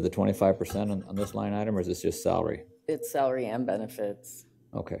benefits of the 25% on this line item, or is this just salary? It's salary and benefits.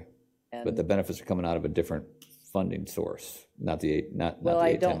 Okay, And but the benefits are coming out of a different funding source, not the Well, the I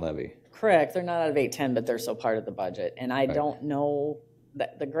 810 don't- levy. Correct, they're not out of 810, but they're still part of the budget. And I don't know,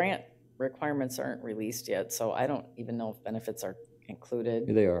 that the grant requirements aren't released yet, so I don't even know if benefits are included.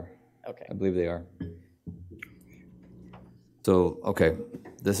 They are. Okay. I believe they are. So, okay,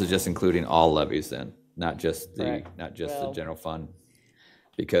 this is just including all levies then, not just the Correct. Well- general fund?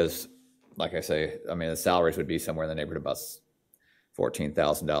 Because, like I say, I mean, the salaries would be somewhere in the neighborhood of about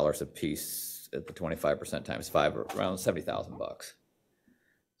 $14,000 a piece at the 25% times 5, or around $70,000.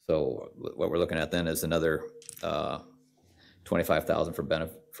 So what we're looking at then is another $25,000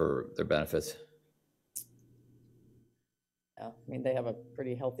 for their benefits. Yeah, I mean, they have a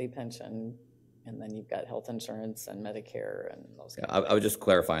pretty healthy pension, and then you've got health insurance and Medicare and those Yeah, kind of I was just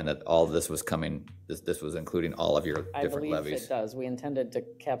clarifying that all of this was coming, this was including all of your I different believe levies. it does. We intended to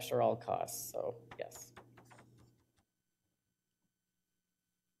capture all costs, so yes.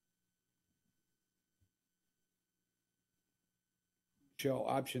 Shall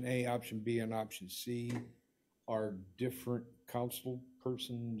option A, option B, and option C are different council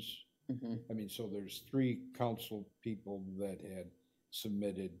persons? I mean, so there's 3 council people that had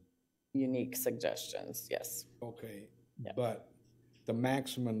submitted, Unique suggestions, yes. okay. Yeah. But the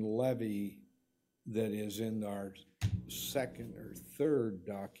maximum levy that is in our second or third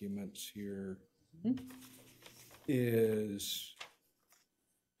documents here is,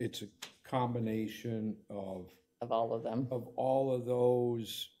 it's a combination of all of them. Of all of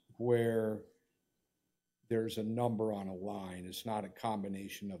those where there's a number on a line. It's not a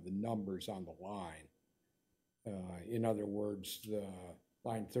combination of the numbers on the line. In other words, the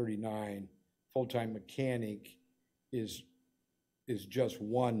line 39, full-time mechanic is just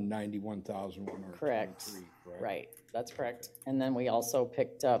one 91,123, Correct. correct? Right, that's correct. And then we also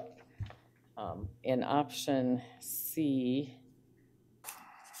picked up, in option C,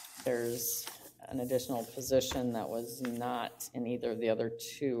 there's an additional position that was not in either of the other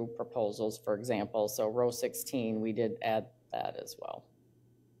 2 proposals, for example. So row 16, we did add that as well.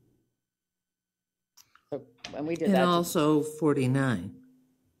 So, and we did And that. also 49.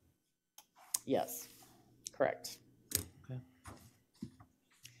 Yes, correct.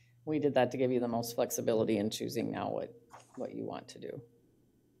 We did that to give you the most flexibility in choosing now what you want to do.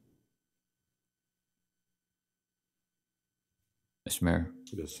 Mr. Mayor?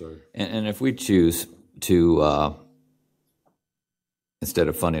 Yes, sir. And if we choose to, instead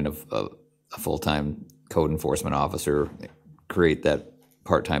of funding a full-time code enforcement officer, create that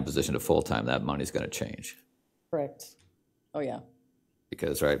part-time position to full-time, that money's gonna change. Correct. Oh, yeah.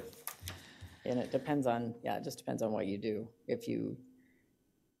 Because, right, And it depends on, it just depends on what you do. If you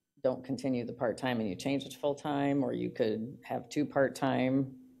don't continue the part-time and you change it to full-time, or you could have 2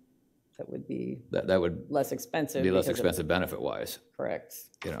 part-time, that would be that would less expensive. be less because of- expensive benefit-wise, Correct.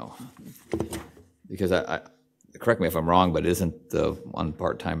 you know? Because I, correct me if I'm wrong, but isn't the one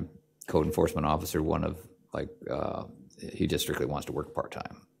part-time code enforcement officer one of, like, he just strictly wants to work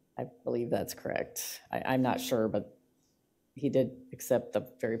part-time? I believe that's correct. I'm not sure, but he did accept the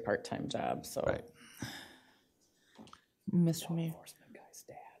very part-time job, so. Right. Mr. Mayor.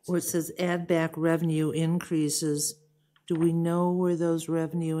 Where it says add back revenue increases, do we know where those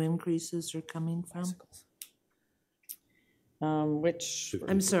revenue increases are coming from? Which,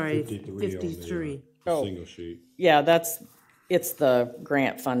 I'm sorry, 53 on the, 53. Oh. Single sheet. yeah, it's the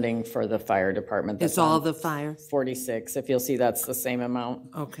grant funding for the fire department. that's It's all on the fire? 46. If you'll see, that's the same amount.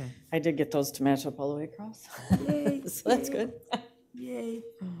 Okay. I did get those to match up all the way across. Yay. So that's good. Yay.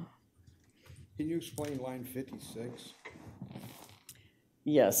 Can you explain line 56?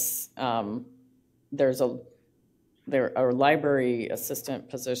 Yes, there's our library assistant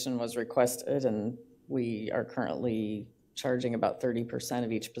position was requested, and we are currently charging about 30%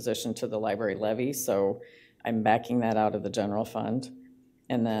 of each position to the library levy, so I'm backing that out of the general fund.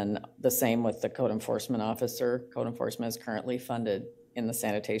 And then the same with the code enforcement officer. Code enforcement is currently funded in the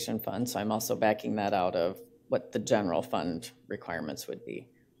sanitation fund, so I'm also backing that out of what the general fund requirements would be.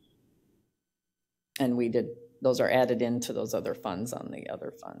 And those are added into those other funds on the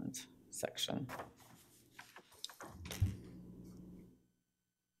other fund section.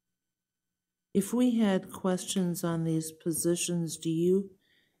 If we had questions on these positions, do you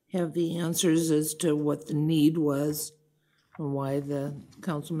have the answers as to what the need was and why the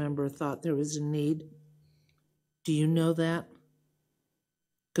council member thought there was a need? Do you know that?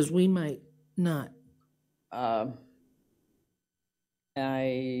 Because we might not. I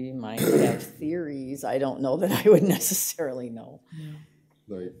might have theories. I don't know that I would necessarily know.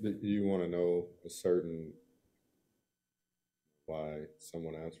 Like, do you want to know a certain, why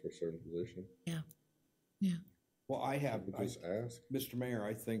someone asked for a certain position? Yeah. Well, I have, Just ask. Mr. Mayor,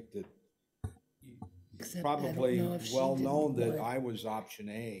 I think that Except I don't probably know if she well didn't known that want- I was option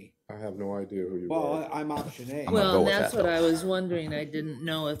A. I have no idea who you Well, are. I'm option A. go Well, with that's that. what I was wondering. I didn't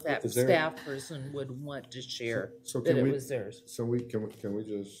know if that Is there- staff person would want to share So that can it we, was theirs. so can we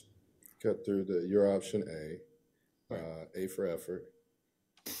just cut through your option A for effort.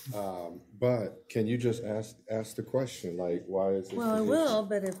 But can you just ask the question, like, why is this? Well, I position- will,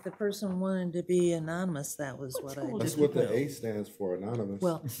 but if the person wanted to be anonymous, that was what I That's didn't what the know. A stands for, anonymous.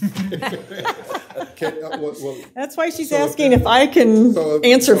 Well, Well, That's why she's So if asking that- if I can so-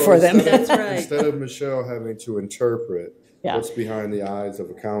 answer so for them. instead of- That's right. Instead of Michelle having to interpret Yeah. what's behind the eyes of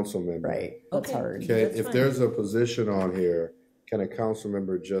a council member. Right, that's Okay. hard. Okay, That's if fine. there's a position on here, can a council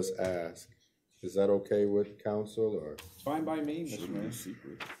member just ask? Is that okay with council, or? It's fine by me, Mr. Mayor.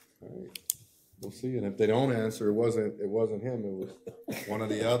 All right. We'll see, and if they don't answer, it wasn't him, it was one of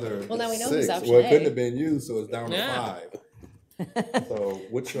the other Well, now we know who's 6. option Well, it couldn't A. have been you, so it's down to Yeah. 5. So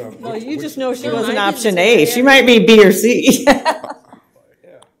which, Well, you which- just know she No, wasn't I didn't option say A. that. She might be B or C.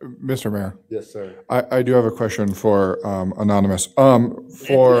 Mr. Mayor, Yes, sir. I do have a question for Anonymous.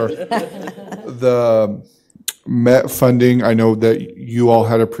 For the Met funding, I know that you all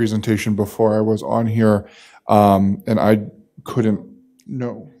had a presentation before I was on here, and I couldn't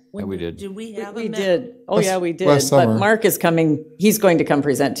know. when we did. Did we have a We met- did. Oh, yeah, we did. last But summer. Mark is coming, he's going to come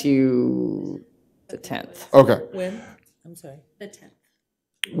present to you the 10th. Okay. When? I'm sorry. The 10th.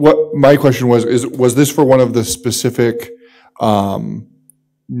 What my question was this for one of the specific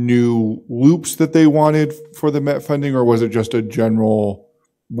new loops that they wanted for the Met funding, or was it just a general?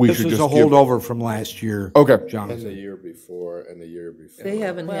 We This should is just a give- holdover from last year. Okay. And the Jonathan. year before, and the year before. They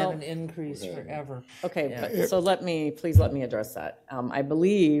haven't had Well- an increase forever. Okay, Yeah. but- so please let me address that. I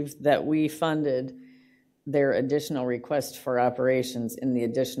believe that we funded their additional request for operations in the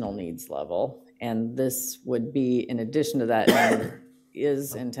additional needs level. And this would be in addition to that, and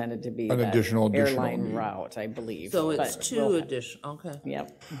is intended to be An that additional airline need. route, I believe. So it's But 2 we'll- additional, okay.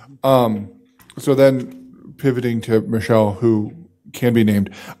 Yep. So then pivoting to Michelle, who can be named.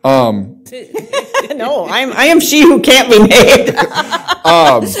 No, I am she who can't be named.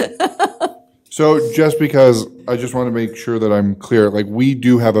 So just because I just want to make sure that I'm clear, like we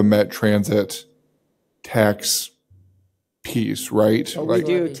do have a Met Transit tax piece, right? We Like,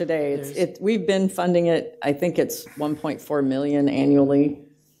 do today. We've been funding it, I think it's 1.4 million annually.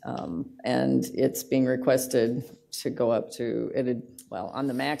 And it's being requested to go up to, on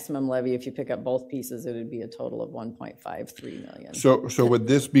the maximum levy, if you pick up both pieces, it would be a total of 1.53 million. So would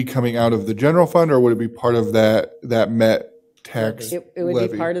this be coming out of the general fund, or would it be part of that Met tax It would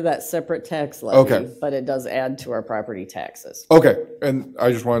levy? be part of that separate tax levy. Okay. But it does add to our property taxes. Okay, and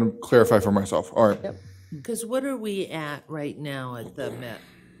I just want to clarify for myself. All right. Because what are we at right now at the Met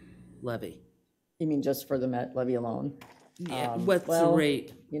levy? You mean just for the Met levy alone? Yeah, what's the well,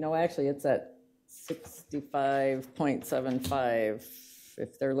 rate? Actually, it's at 65.75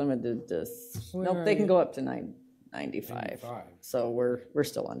 if they're limited to, nope, they can go up to 95. So we're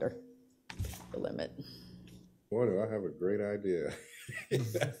still under the limit. Boy, do I have a great idea.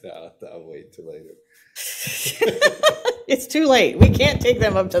 I'll wait till later. It's too late. We can't take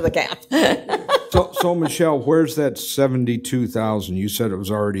them up to the cap. So Michelle, where's that 72,000? You said it was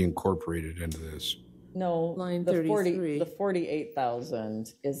already incorporated into this. No, Line the 33. the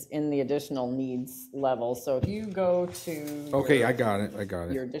 48,000 is in the additional needs level. So if you go to Okay, I got it.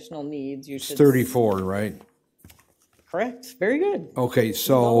 your additional needs, you It's should. 34, right? Correct. Very good. Okay, All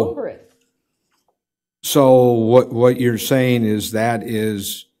so, over it. so what you're saying is that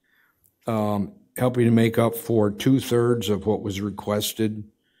is helping to make up for 2/3 of what was requested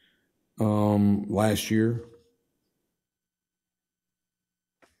last year?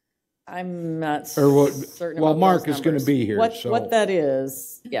 I'm not Or what- certain well, about Mark those is gonna numbers. be here, What so- that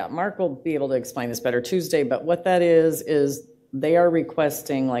is, yeah, Mark will be able to explain this better Tuesday, but what that is they are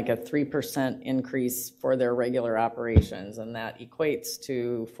requesting like a 3% increase for their regular operations, and that equates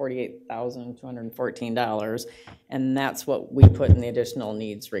to $48,214, and that's what we put in the additional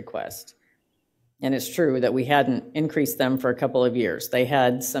needs request. And it's true that we hadn't increased them for a couple of years. They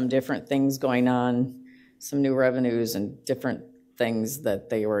had some different things going on, some new revenues and different things that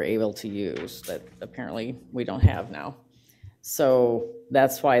they were able to use that apparently we don't have now. So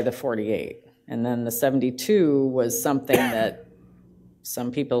that's why the 48. And then the 72 was something that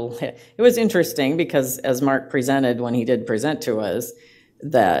some people, it was interesting because as Mark presented, when he did present to us,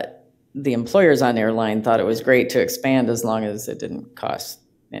 that the employers on airline thought it was great to expand as long as it didn't cost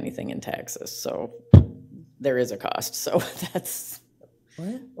anything in taxes. So there is a cost. So that's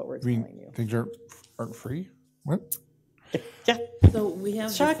what we're telling you. Things aren't free? What? Yeah. So we have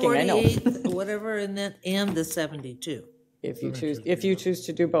the Shocking, I know. 48, whatever, and then, and the 72. If you choose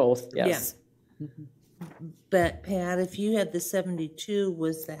to do both, yes. But Pat, if you had the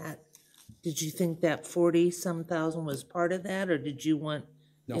 72, did you think that 40-some thousand was part of that, or did you want?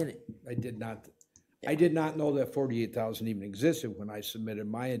 No, I did not. I did not know that 48,000 even existed when I submitted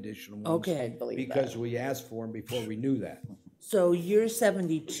my additional ones. Okay. Because we asked for them before we knew that. So your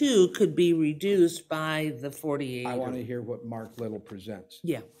 72 could be reduced by the 48? I want to hear what Mark Little presents.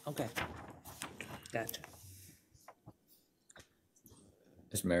 Yeah, okay. Gotcha.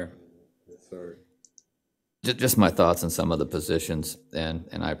 Mr. Mayor, Sorry. just my thoughts on some of the positions, and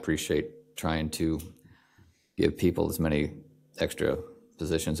I appreciate trying to give people as many extra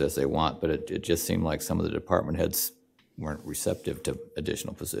positions as they want, but it just seemed like some of the department heads weren't receptive to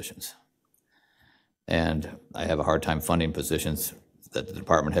additional positions. And I have a hard time funding positions that the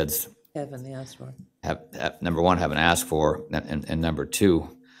department heads Haven't asked for. have number one, haven't asked for, and number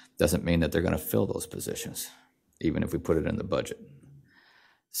two, doesn't mean that they're going to fill those positions, even if we put it in the budget.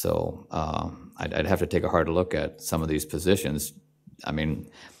 So I'd have to take a hard look at some of these positions. I mean,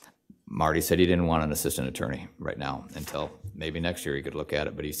 Marty said he didn't want an assistant attorney right now until maybe next year he could look at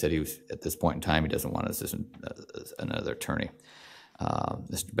it, but he said he was, at this point in time, he doesn't want another attorney.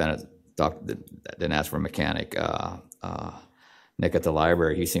 Mr. Bennett didn't ask for a mechanic. Nick at the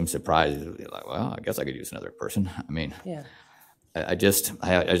library, he seemed surprised. He was like, well, I guess I could use another person. I mean, Yeah. I just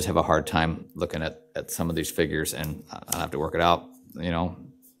have a hard time looking at some of these figures, and I'll have to work it out,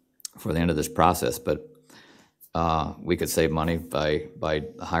 for the end of this process. But we could save money by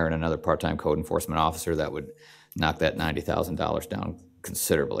hiring another part-time code enforcement officer. That would knock that $90,000 down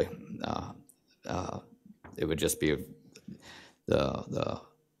considerably. It would just be the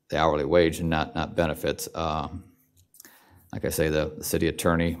hourly wage and not benefits. Like I say, the city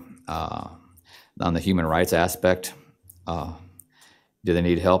attorney, on the human rights aspect, do they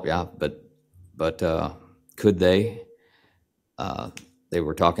need help? Yeah, but could they? They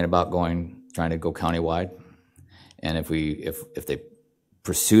were talking about trying to go countywide, and if they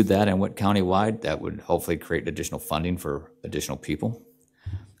pursued that and went countywide, that would hopefully create additional funding for additional people,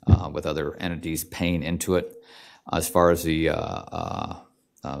 with other entities paying into it. As far as the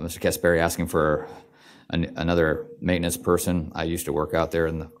Mr. Kasperi asking for another maintenance person, I used to work out there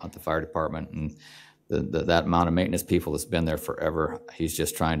at the fire department, and that amount of maintenance people that's been there forever, he's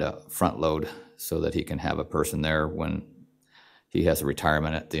just trying to front load so that he can have a person there when he has a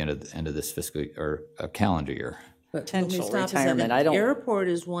retirement at the end of this fiscal or calendar year. But let me Potential stop a retirement, second. I don't- Airport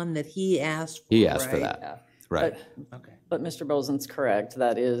is one that he asked for, He asked for right? that, right? Okay. But Mr. Bozen's correct,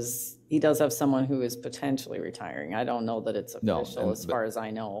 that is, he does have someone who is potentially retiring. I don't know that it's No, official as but far as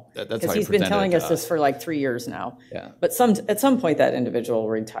I know. that's how Because he he's been presented telling it us to this us. for like 3 years now. Yeah. But at some point, that individual will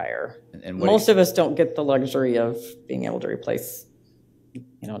retire. And what Most of us don't get the luxury of being able to replace,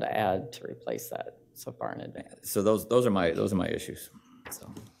 to add to replace that so far in advance. So those are my issues. So.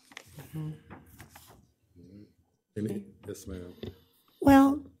 Yes, ma'am.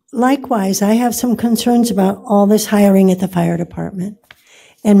 Well, likewise, I have some concerns about all this hiring at the fire department.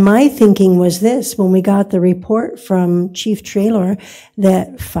 And my thinking was this, when we got the report from Chief Traylor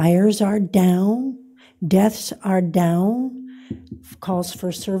that fires are down, deaths are down, calls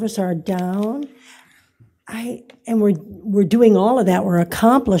for service are down, and we're doing all of that, we're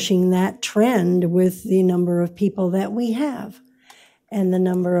accomplishing that trend with the number of people that we have and the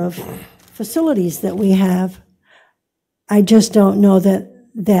number of facilities that we have. I just don't know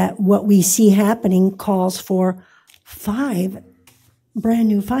that what we see happening calls for 5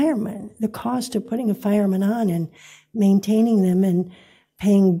 brand-new firemen. The cost of putting a fireman on and maintaining them and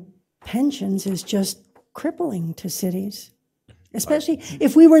paying pensions is just crippling to cities. Especially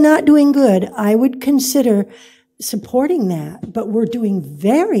if we were not doing good, I would consider supporting that, but we're doing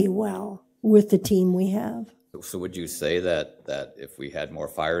very well with the team we have. So would you say that if we had more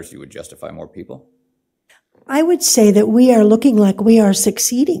fires, you would justify more people? I would say that we are looking like we are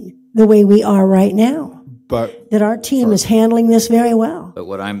succeeding the way we are right now. But That our team is handling this very well. But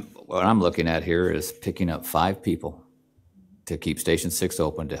what I'm looking at here is picking up 5 people to keep Station 6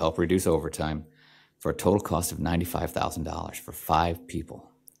 open to help reduce overtime for a total cost of $95,000 for 5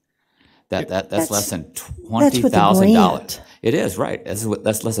 people. That's less than $20,000. grant. It is, right. That's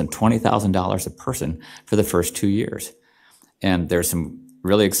less than $20,000 a person for the first 2 years. And there's some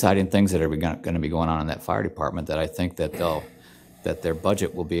really exciting things that are going to be going on in that fire department that I think that that their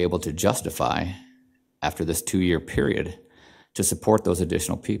budget will be able to justify after this 2-year period to support those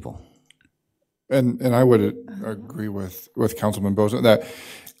additional people. And I would agree with Councilman Bozen that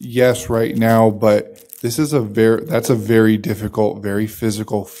yes, right now, but this is that's a very difficult, very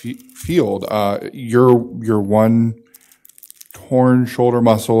physical field. You're one torn shoulder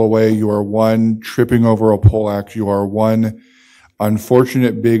muscle away. You are one tripping over a pole axe. You are one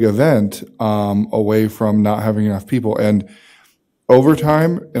unfortunate big event away from not having enough people. And over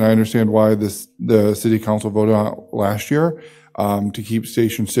time, and I understand why the city council voted on it last year to keep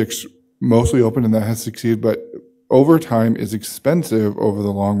Station 6 mostly open, and that has succeeded. But overtime is expensive over the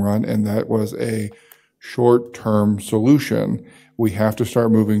long run, and that was a short-term solution. We have to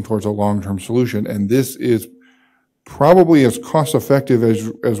start moving towards a long-term solution, and this is probably as cost-effective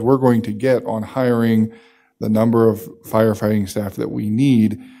as we're going to get on hiring the number of firefighting staff that we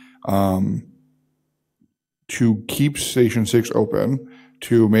need to keep Station 6 open,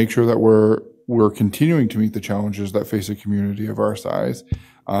 to make sure that we're continuing to meet the challenges that face a community of our size,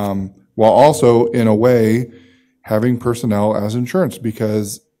 while also, in a way, having personnel as insurance,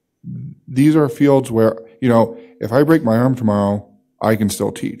 because these are fields where, if I break my arm tomorrow, I can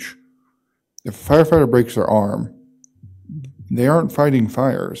still teach. If a firefighter breaks their arm, they aren't fighting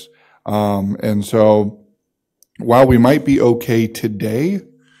fires. And so while we might be okay today,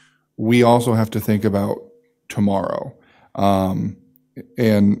 we also have to think about tomorrow. And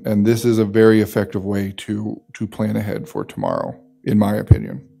this is a very effective way to plan ahead for tomorrow, in my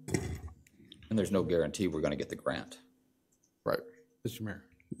opinion. And there's no guarantee we're going to get the grant. Right. Mr. Mayor.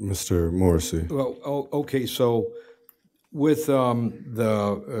 Mr. Morrissey. Well, okay, so with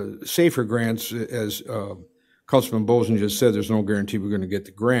the SAFER grants, as Councilman Bozen just said, there's no guarantee we're going to get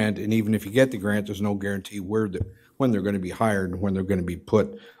the grant, and even if you get the grant, there's no guarantee when they're going to be hired and when they're going to be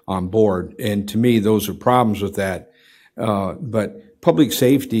put on board. And to me, those are problems with that. But public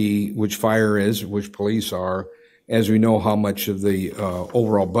safety, which fire is, which police are, as we know how much of the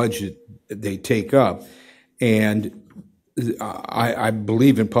overall budget they take up. And I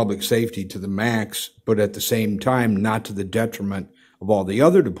believe in public safety to the max, but at the same time, not to the detriment of all the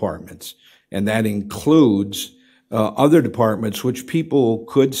other departments. And that includes other departments which people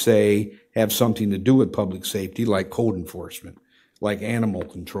could say have something to do with public safety, like code enforcement, like animal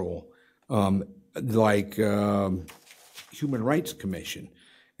control, like Human Rights Commission.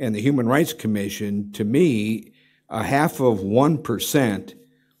 And the Human Rights Commission, to me, a half of 1%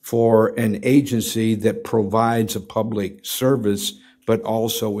 for an agency that provides a public service, but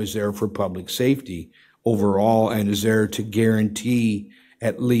also is there for public safety overall and is there to guarantee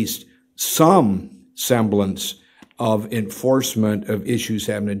at least some semblance of enforcement of issues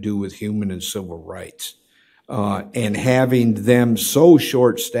having to do with human and civil rights. And having them so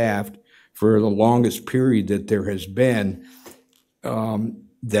short-staffed for the longest period that there has been,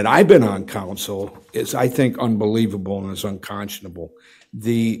 that I've been on council, is, I think, unbelievable and is unconscionable.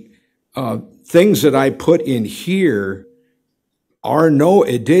 The things that I put in here are no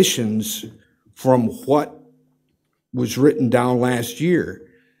additions from what was written down last year.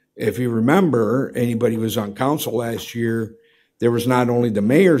 If you remember, anybody who was on council last year, there was not only the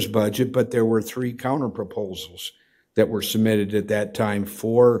mayor's budget, but there were 3 counter proposals that were submitted at that time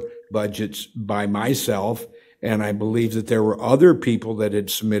for budgets by myself. And I believe that there were other people that had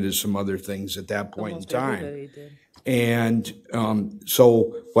submitted some other things at that point in time. Everybody did. And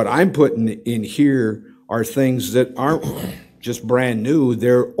so what I'm putting in here are things that aren't just brand new,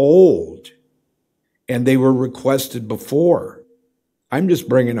 they're old. And they were requested before. I'm just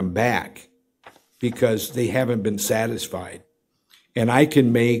bringing them back because they haven't been satisfied. And I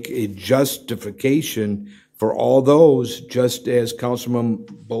can make a justification for all those, just as Councilman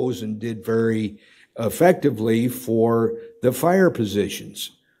Bozen did very effectively for the fire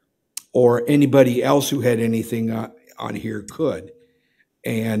positions, or anybody else who had anything on here could.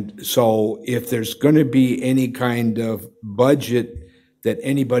 And so if there's going to be any kind of budget that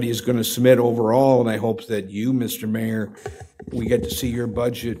anybody is going to submit overall, and I hope that you, Mr. Mayor, we get to see your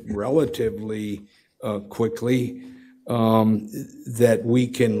budget relatively quickly, that we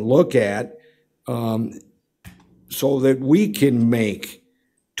can look at so that we can make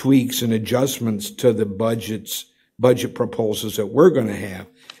tweaks and adjustments to the budget proposals that we're going to have.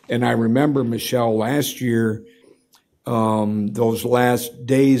 And I remember, Michelle, last year, those last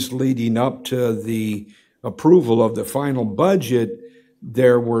days leading up to the approval of the final budget,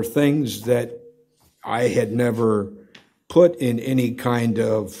 there were things that I had never put in any kind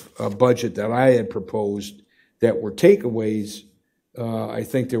of budget that I had proposed that were takeaways. I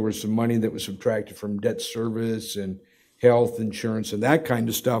think there was some money that was subtracted from debt service and health insurance and that kind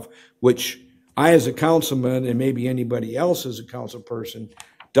of stuff, which I, as a councilman, and maybe anybody else as a council person,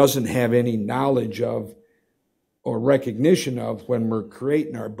 doesn't have any knowledge of or recognition of when we're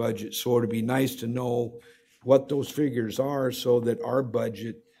creating our budget. So it'd be nice to know what those figures are so that our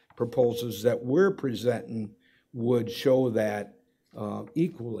budget proposals that we're presenting would show that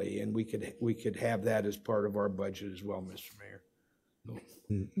equally, and we could have that as part of our budget as well, Mr. Mayor.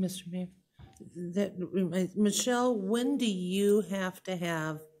 Mr. Mayor, Michelle, when do you have to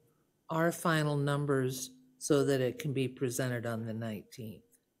have our final numbers so that it can be presented on the 19th?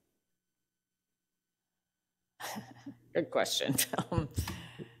 Good question.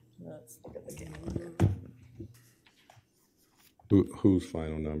 Let's look at the calendar. Whose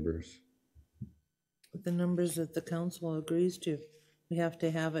final numbers? The numbers that the council agrees to. We have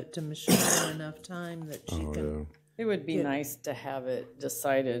to have it to Michelle in enough time that she can. It would be nice to have it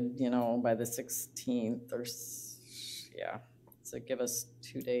decided, by the 16th or, yeah. So give us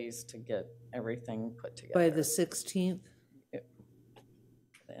 2 days to get everything put together. By the 16th? At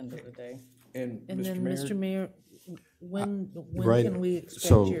the end of the day. And then, Mr. Mayor, when Right. can we expect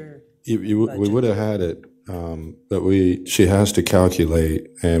So your we budget? would have had it, but she has to calculate,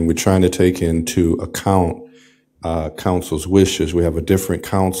 and we're trying to take into account council's wishes. We have a different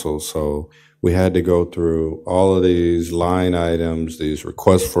council, so we had to go through all of these line items, these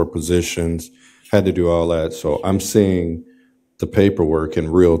requests for positions, had to do all that. So I'm seeing the paperwork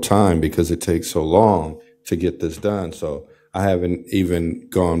in real time because it takes so long to get this done. So I haven't even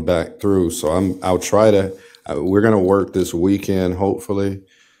gone back through. So I'll try to, we're going to work this weekend, hopefully.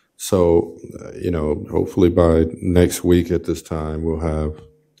 So, hopefully by next week at this time, we'll have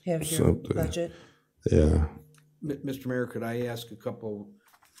your something. budget? Yeah. Mr. Mayor, could I ask a couple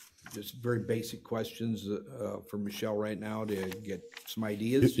just very basic questions for Michelle right now to get some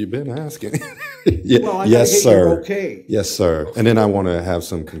ideas? You've been asking. Well, I gotta Yes, get your sir. okay. Yes, sir. And then I want to have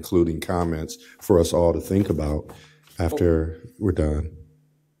some concluding comments for us all to think about after we're done.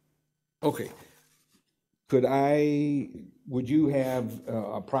 Okay. Would you have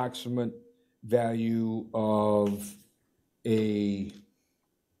approximate value of a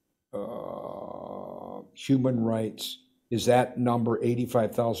human rights? Is that number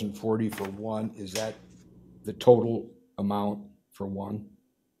 85,040 for one? Is that the total amount for one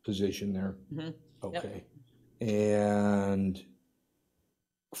position there? Mm-hmm. Okay. And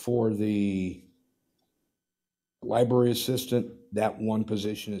for the library assistant, that one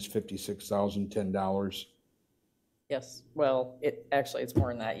position is $56,010. Yes, well, it's more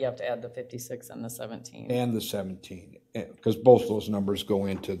than that. You have to add the 56 and the 17. And the 17, because both those numbers go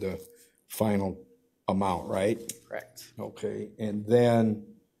into the final amount, right? Correct. Okay, and then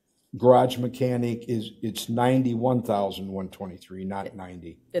garage mechanic it's 91,123, not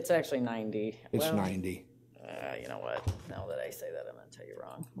 90. It's actually 90. It's Well, 90. You know what? Now that I say that, I'm going to tell you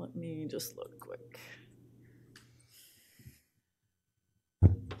wrong. Let me just look quick.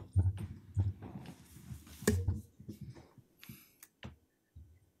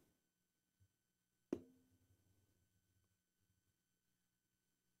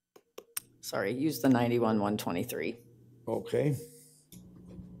 Sorry, use the 91,123. Okay.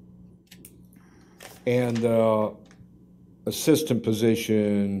 And assistant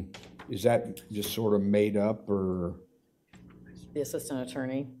position, is that just sort of made up, or? The assistant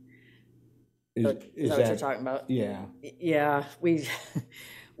attorney. Is Is that what you're talking about? Yeah. Yeah, we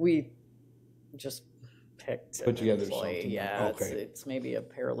just picked Put an together employee. something. Yeah, Okay. it's maybe a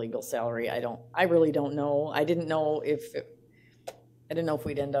paralegal salary. I really don't know. I didn't know if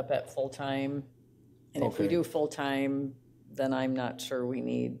we'd end up at full-time. And if we Okay. do full-time, then I'm not sure we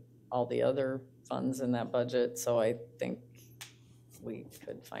need all the other funds in that budget. So I think we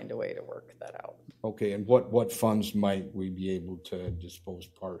could find a way to work that out. Okay, and what funds might we be able to dispose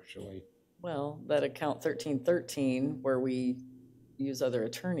partially? Well, that account 1313, where we use other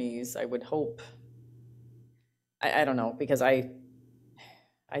attorneys, I would hope, I don't know, because I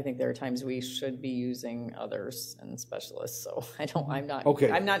think there are times we should be using others and specialists, so I'm not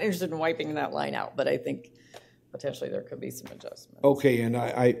interested in wiping that line out, but I think potentially there could be some adjustments. Okay, and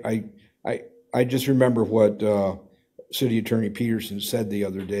I just remember what City Attorney Peterson said the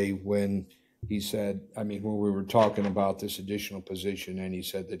other day when he said, when we were talking about this additional position, and he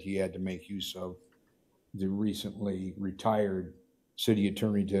said that he had to make use of the recently retired city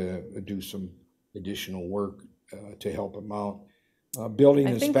attorney to do some additional work to help him out. Building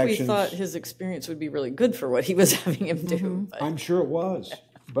I think inspections. we thought his experience would be really good for what he was having him do. But, I'm sure it was,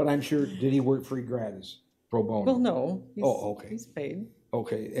 but I'm sure, did he work free gratis, pro bono? well, no. Okay. He's paid.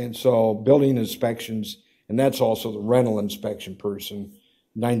 Okay, and so building inspections, and that's also the rental inspection person,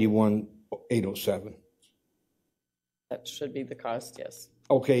 91,807. That should be the cost, yes.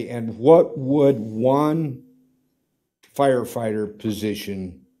 Okay, and what would one firefighter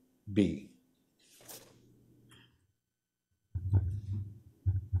position be?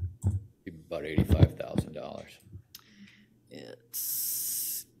 About $85,000.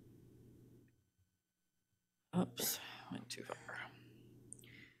 It's, oops, went too far.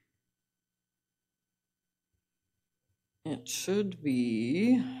 It should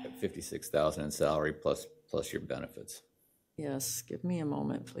be, 56,000 in salary plus your benefits. yes, give me a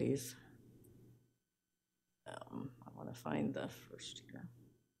moment, please. I want to find the first year.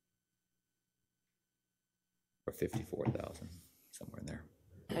 Or 54,000, somewhere in there.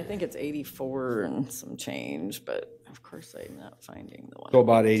 I think it's 84 and some change, but of course I'm not finding the one. So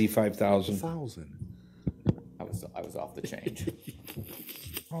about 85,000. I was off the change.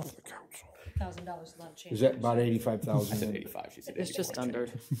 $1,000 lunch. Is that about I 85,000? said 85, she said 84. It's just under.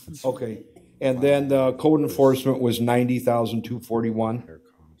 Okay, and then the code enforcement was 90,241?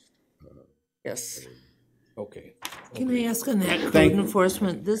 Yes. Okay. Can I ask on that code Thank-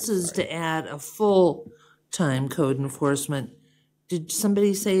 enforcement, this is to add a full-time code enforcement. Did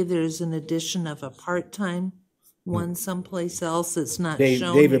somebody say there's an addition of a part-time one someplace else that's not shown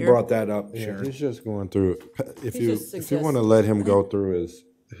here? David brought that up, Yeah, Sharon. he's just going through, if He's you, just if you want to suggesting- let him go through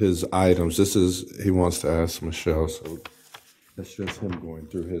his items, he wants to ask Michelle, so that's just him going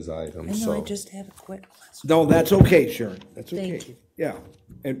through his I items, know, I so. just have a quick question. No, that's okay, Sharon, that's okay. Thank you. Yeah,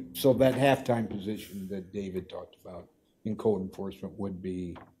 and so that halftime position that David talked about in code enforcement would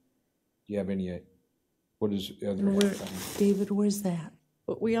be, do you have any, what is the other Where, halftime? David, where's that?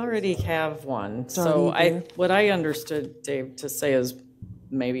 But we already have one, so already there? what I understood Dave to say is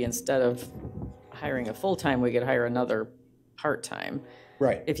maybe instead of hiring a full-time, we could hire another part-time.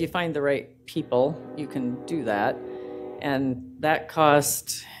 Right, If you find the right people, you can do that. And that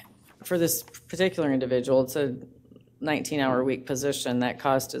cost, for this particular individual, it's a 19-hour week position, that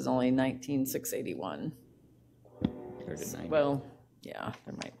cost is only 19,681. Well, yeah,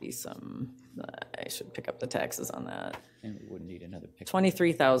 there might be some, I should pick up the taxes on that. And we wouldn't need another pick.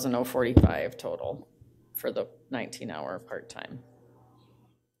 23,045 total for the 19-hour part-time.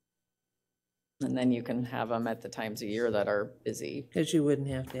 And then you can have them at the times a year that are busy. Because you wouldn't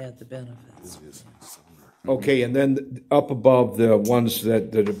have to add the benefits. okay, and then up above the ones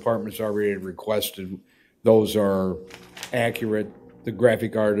that the department's already requested, those are accurate, the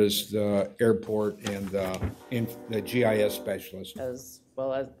graphic artist, the airport, and the GIS specialist. As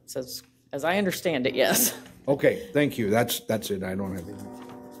well as I understand it, yes. Okay, thank you, that's it, I don't have anything.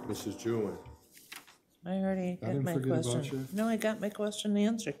 Mrs. Jewin, I already got didn't my forget about question. you. No, I got my question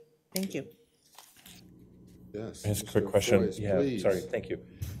answered. Thank you. yes. Just a Mr. quick question. Foyce, Yeah, please. sorry, thank you.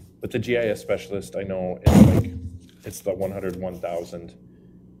 With the GIS specialist, I know it's the 101,000,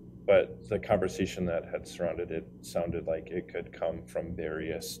 but the conversation that had surrounded it sounded like it could come from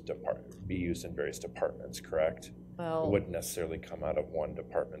be used in various departments, correct? It Well, wouldn't necessarily come out of one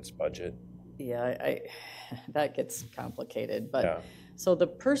department's budget. yeah, that gets complicated, Yeah. but, so the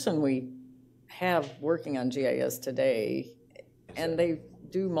person we have working on GIS today, and they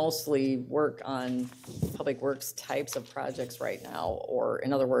do mostly work on public works types of projects right now, or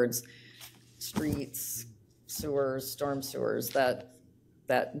in other words, streets, sewers, storm sewers, that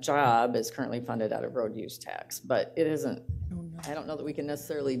job is currently funded out of road use tax, but it isn't, I don't know that we can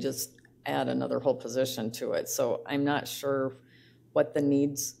necessarily just add another whole position to it, so I'm not sure what the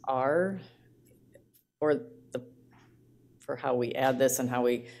needs are for how we add this and how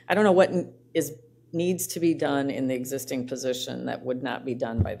I don't know what needs to be done in the existing position that would not be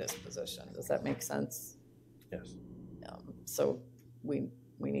done by this position. Does that make sense? Yes. So we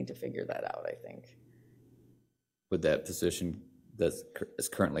need to figure that out, I think. Would that position that is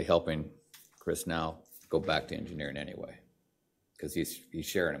currently helping Chris now go back to engineering anyway? Because he's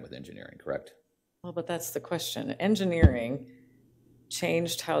sharing it with engineering, correct? Well, but that's the question. Engineering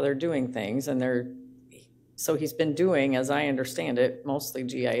changed how they're doing things, and so he's been doing, as I understand it, mostly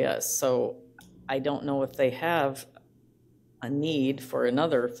GIS. So I don't know if they have a need for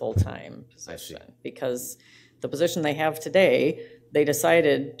another full-time position. Because the position they have today, they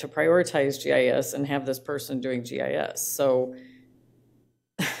decided to prioritize GIS and have this person doing GIS. So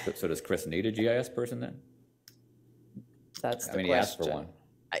So does Chris need a GIS person then? that's the question. He asked for one.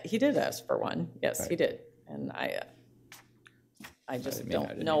 He did ask for one, yes, he did. And I just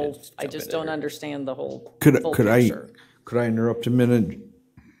don't know, I just don't understand the whole full Could I picture. interrupt a minute,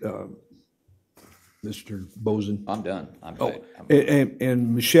 Mr. Bozen? I'm done. I'm good.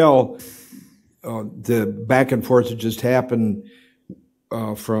 And Michelle, the back and forth that just happened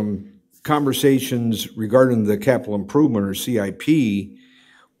from conversations regarding the capital improvement or CIP,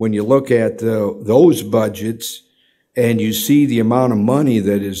 when you look at those budgets, and you see the amount of money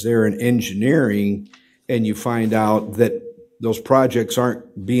that is there in engineering, and you find out that those projects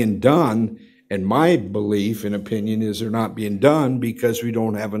aren't being done, and my belief and opinion is they're not being done because we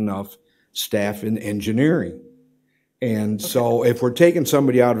don't have enough staff in engineering. And so if we're taking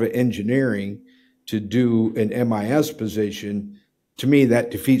somebody out of engineering to do an MIS position, to me,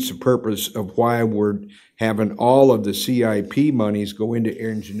 that defeats the purpose of why we're having all of the CIP monies go into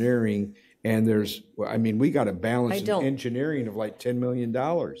engineering. And we got a balance in engineering of like $10 million.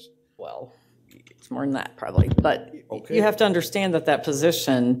 Well, it's more than that probably, but you have to understand that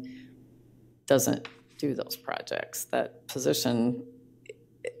position doesn't do those projects. That position,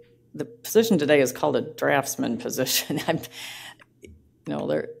 the position today is called a draftsman position.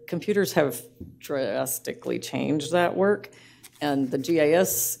 Their computers have drastically changed that work, and the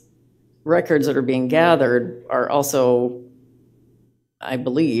GIS records that are being gathered are also, I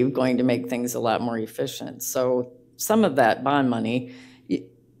believe, going to make things a lot more efficient. So some of that bond money,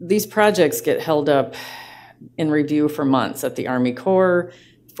 these projects get held up in review for months at the Army Corps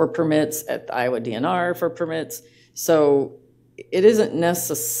for permits, at the Iowa DNR for permits. So it isn't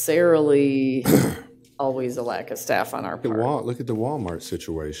necessarily always a lack of staff on our part. Look at the Walmart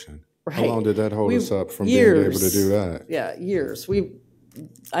situation. Right. How long did that hold us up from being able to do that? Yeah, years.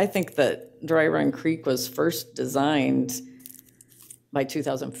 I think that Dry Run Creek was first designed by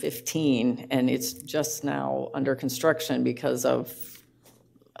 2015, and it's just now under construction because of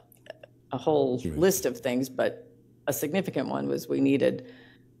a whole list of things, but a significant one was we needed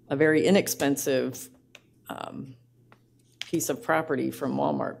a very inexpensive piece of property from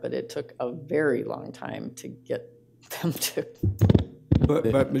Walmart, but it took a very long time to get them to.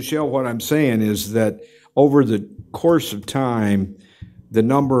 But Michelle, what I'm saying is that over the course of time, the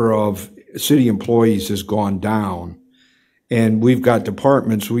number of city employees has gone down. And we've got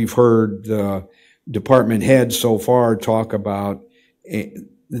departments, we've heard the department heads so far talk about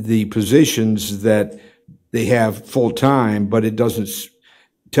the positions that they have full-time, but it doesn't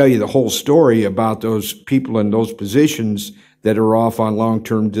tell you the whole story about those people in those positions that are off on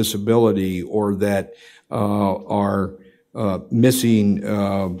long-term disability or that are missing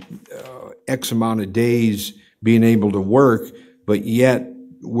X amount of days being able to work, but yet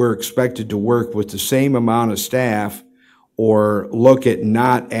we're expected to work with the same amount of staff or look at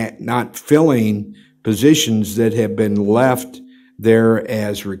not filling positions that have been left there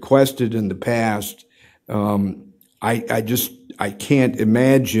as requested in the past. I can't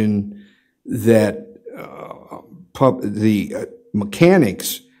imagine that the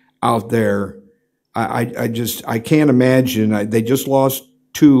mechanics out there. I can't imagine. They just lost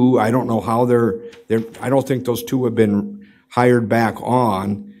 2. I don't know how I don't think those 2 have been hired back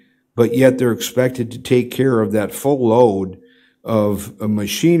on, but yet they're expected to take care of that full load of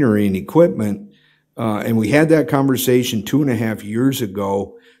machinery and equipment. And we had that conversation 2.5 years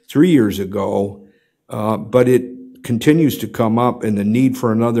ago, 3 years ago, but it continues to come up, and the need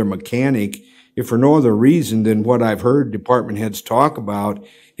for another mechanic, if for no other reason than what I've heard department heads talk about,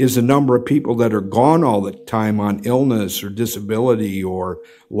 is the number of people that are gone all the time on illness or disability or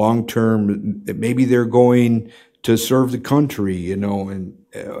long-term. Maybe they're going to serve the country, and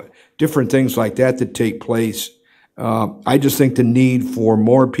different things like that take place. I just think the need for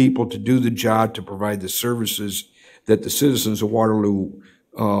more people to do the job, to provide the services that the citizens of Waterloo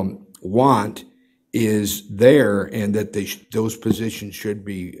want is there, and that those positions should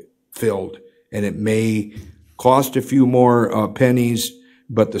be filled. And it may cost a few more pennies,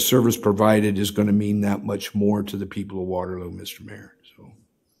 but the service provided is going to mean that much more to the people of Waterloo, Mr. Mayor. So,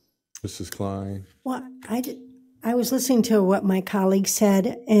 Mrs. Klein. Well, I was listening to what my colleague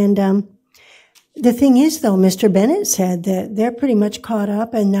said, and the thing is, though, Mr. Bennett said that they're pretty much caught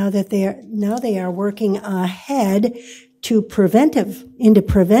up, and now they are working ahead to preventive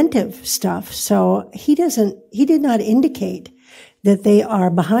stuff. So he did not indicate that they are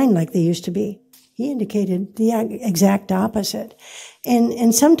behind like they used to be. He indicated the exact opposite.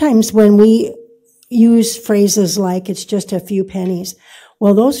 And sometimes when we use phrases like it's just a few pennies,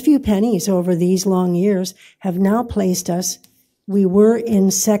 well, those few pennies over these long years have now placed us. We were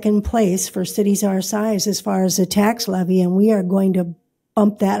in second place for cities our size as far as the tax levy, and we are going to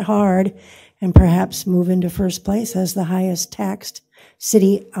bump that hard and perhaps move into first place as the highest taxed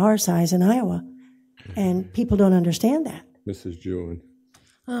city our size in Iowa. And people don't understand that. Mrs. Jewin.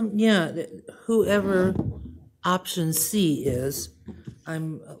 Whoever option C is, I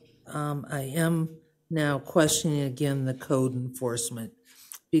am now questioning again the code enforcement,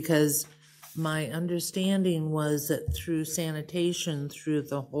 because my understanding was that through sanitation, through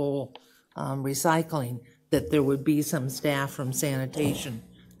the whole recycling, that there would be some staff from sanitation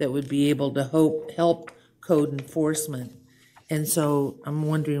that would be able to help code enforcement. And so I'm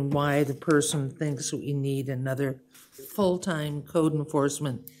wondering why the person thinks we need another full-time code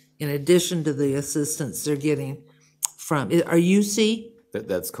enforcement in addition to the assistance they're getting from, are you C?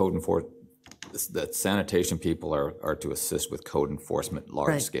 That's code enforcement, that sanitation people are to assist with code enforcement,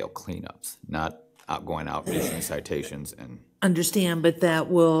 large-scale cleanups, not going out issuing citations and. Understand, but that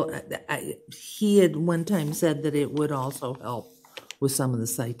will, he had one time said that it would also help with some of the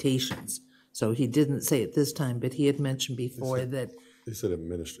citations. So he didn't say it this time, but he had mentioned before that. He said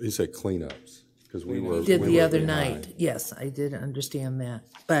he said cleanups, because we were. He did we the were other behind. night. Yes, I did understand that.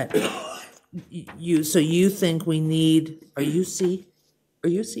 But so you think we need, are you C? Are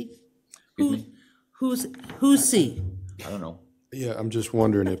you C? Who's C? I don't know. Yeah, I'm just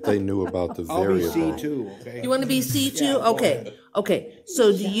wondering if they knew about the I'll be variable. C2, okay? You want to be C2? Okay, okay.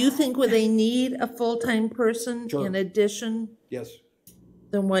 So do you think they need a full-time person in addition? Yes.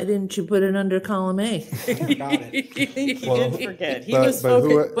 Then why didn't you put it under column A? Got it. I think he did forget. He but- was but who-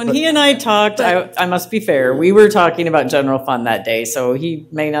 focused, when he and I talked, I must be fair, we were talking about general fund that day, so he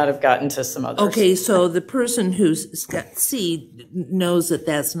may not have gotten to some others. Okay, so the person who's got C knows that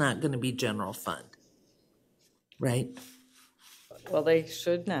that's not going to be general fund, right? Well, they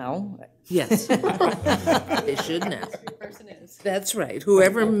should now. Yes. They should now. That's right.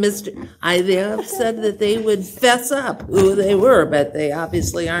 Whoever they have said that they would fess up who they were, but they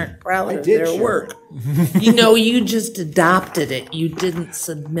obviously aren't proud of did, their sure. work. You just adopted it. You didn't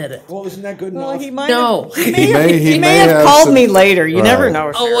submit it. Well, isn't that good Well, enough? he might No. have, he may have have called some- me later. You never Right.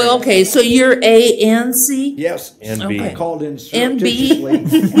 know. Oh, Sherry. well, okay, so you're A and C? Yes. And B. I called in And B?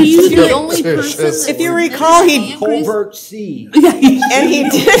 surreptitiously. Were you the only person? If you recall, he- Covert C. And he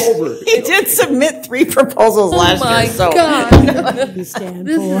Covert. did submit 3 proposals last Oh, my year, so God. We stand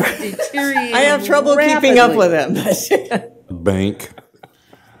This for. is deteriorating. I have trouble keeping up with him. Bank.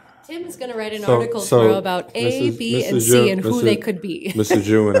 Tim is going to write an So- article so, tomorrow about A, Mrs. B, and Mrs. C Ju- and who Mrs. they could be. Mr.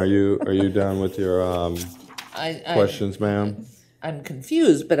 Jewin, are you done with your I- questions, ma'am? I'm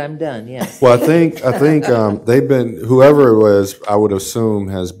confused, but I'm done, yes. Well, I think they've been, whoever it was, I would assume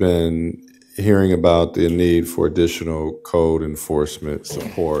has been hearing about the need for additional code enforcement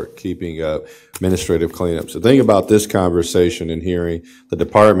support, keeping up administrative cleanups. The thing about this conversation and hearing the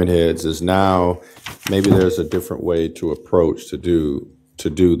department heads is now maybe there's a different way to approach to do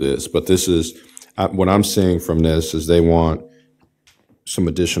this. But this is what I'm seeing from this is they want some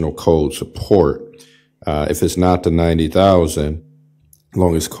additional code support. If it's not the 90,000, as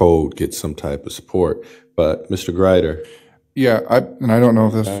long as code gets some type of support. But Mr. Greider, Yeah, I don't know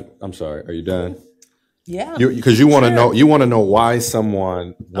if this, I'm sorry, are you done? Yeah. Because you want to know why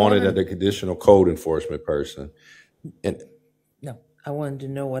someone wanted an additional code enforcement person. And No, I wanted to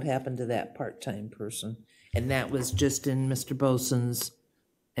know what happened to that part-time person. And that was just in Mr. Bosun's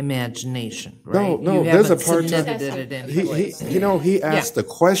imagination, right? No, You there's a haven't part-time- submitted it in place. he asked the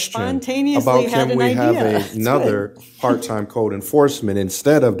question Spontaneously about had can an we have idea. It's another part-time code enforcement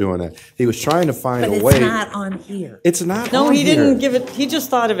instead of doing that. He was trying to find But a it's way. not on here. It's not No, on he here. didn't give it, he just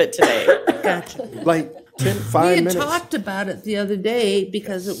thought of it today. Gotcha. Like 5 We had minutes. talked about it the other day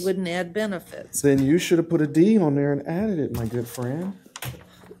because it wouldn't add benefits. Then you should have put a D on there and added it, my good friend.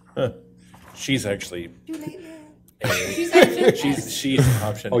 She's actually. She's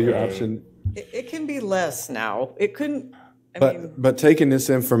option. Oh, your A. option. It can be less now. It couldn't, I mean, But taking this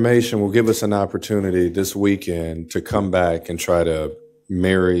information will give us an opportunity this weekend to come back and try to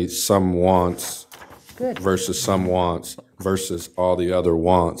marry some wants Good. versus some wants versus all the other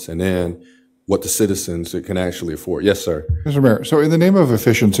wants, and then what the citizens can actually afford. Yes, sir. Mr. Mayor, so in the name of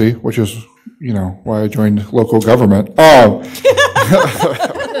efficiency, which is, why I joined local government,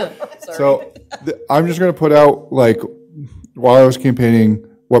 so I'm just going to put out, while I was campaigning,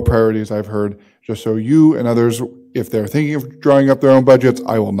 what priorities I've heard, just so you and others, if they're thinking of drawing up their own budgets,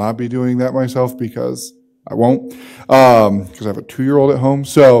 I will not be doing that myself because I won't, because I have a 2-year-old at home.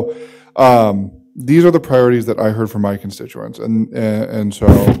 So these are the priorities that I heard from my constituents. And so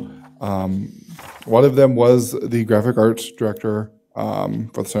one of them was the graphic arts director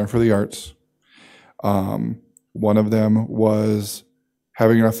for the Center for the Arts. One of them was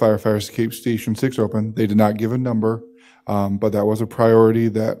having enough firefighters to keep Station 6 open. They did not give a number, but that was a priority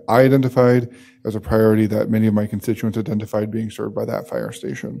that I identified as a priority that many of my constituents identified being served by that fire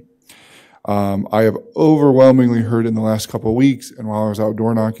station. I have overwhelmingly heard in the last couple of weeks, and while I was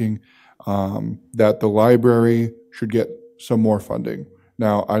outdoor knocking, that the library should get some more funding.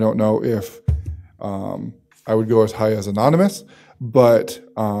 Now, I don't know if I would go as high as anonymous, but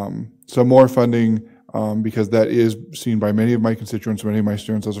some more funding because that is seen by many of my constituents, many of my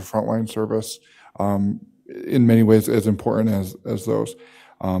students as a frontline service, in many ways as important as those.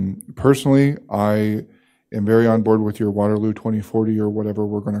 Personally, I am very on board with your Waterloo 2040 or whatever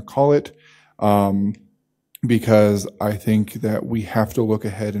we're going to call it, because I think that we have to look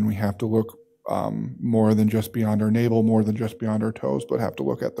ahead and we have to look more than just beyond our navel, more than just beyond our toes, but have to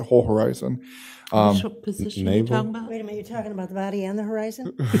look at the whole horizon. What position are you talking about? Wait a minute, you're talking about the body and the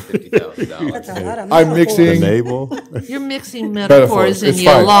horizon? $50,000. That's a lot of I'm metaphors. mixing. Naval? You're mixing metaphors and It's you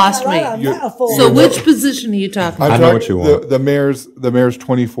fine. lost A lot of me. metaphors. So which position are you talking I'm about? know talking- what you want. The mayor's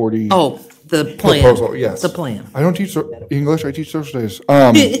 2040 Oh, the plan. proposal. Yes, The plan. I don't teach English. I teach social studies.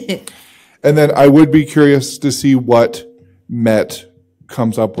 And then I would be curious to see what Met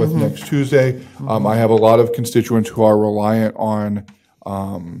comes up with next Tuesday. I have a lot of constituents who are reliant on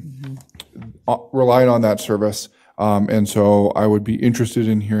that service. And so I would be interested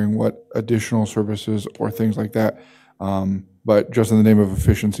in hearing what additional services or things like that. But just in the name of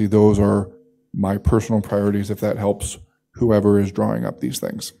efficiency, those are my personal priorities, if that helps whoever is drawing up these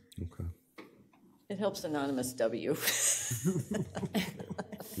things. It helps Anonymous W.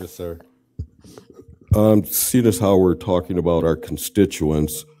 Yes, sir. Seeing as how we're talking about our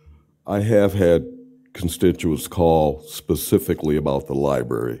constituents, I have had constituents call specifically about the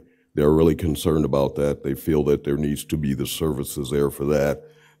library. They're really concerned about that. They feel that there needs to be the services there for that.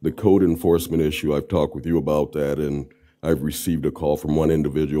 The code enforcement issue, I've talked with you about that, and I've received a call from one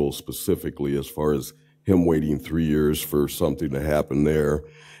individual specifically as far as him waiting 3 years for something to happen there.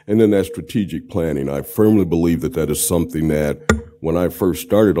 And then that strategic planning, I firmly believe that that is something that when I first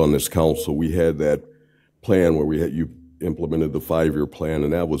started on this council, we had that plan where you implemented the 5-year plan,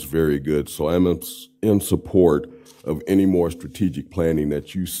 and that was very good. So I'm in support of any more strategic planning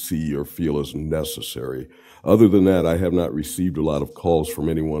that you see or feel is necessary. Other than that, I have not received a lot of calls from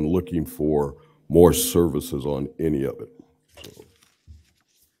anyone looking for more services on any of it.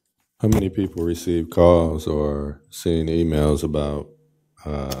 How many people receive calls or seen emails about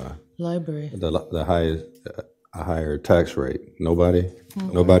Library. the highest, a higher tax rate? Nobody?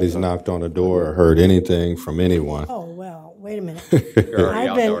 Nobody's knocked on the door or heard anything from anyone? Oh, well, wait a minute. You're already I've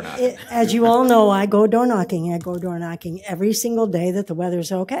out been, door knocking. as you all know, I go door knocking. I go door knocking every single day that the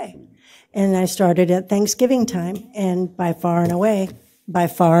weather's okay. And I started at Thanksgiving time, and by far and away,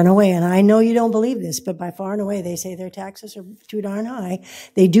 and I know you don't believe this, but by far and away, they say their taxes are too darn high.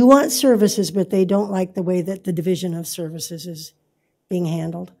 They do want services, but they don't like the way that the division of services is being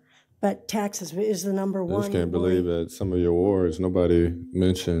handled. But taxes is the number I one. just can't believe that some of your wards, nobody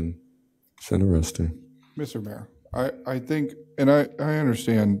mentioned. It's interesting. Mr. Mayor, I think, and I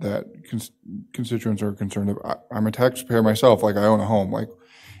understand that constituents are concerned. I'm a taxpayer myself, like I own a home, like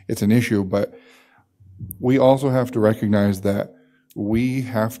it's an issue, but we also have to recognize that we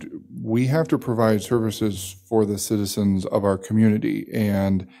have to provide services for the citizens of our community.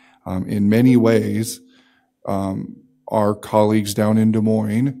 And in many ways, our colleagues down in Des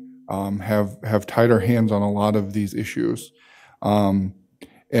Moines have tied our hands on a lot of these issues. And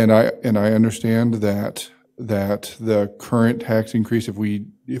I understand that the current tax increase, if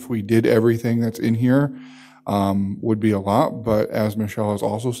we did everything that's in here, would be a lot. But as Michelle has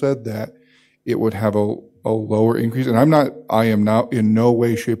also said, that it would have a lower increase. And I am not in no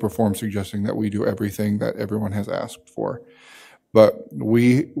way, shape, or form suggesting that we do everything that everyone has asked for. But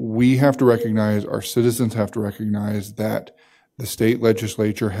we have to recognize, our citizens have to recognize that the state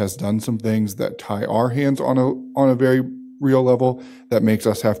legislature has done some things that tie our hands on a very real level, that makes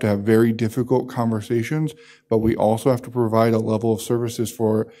us have to have very difficult conversations, but we also have to provide a level of services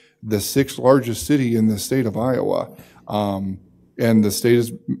for the 6th largest city in the state of Iowa. And the state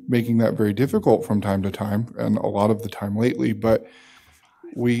is making that very difficult from time to time, and a lot of the time lately, but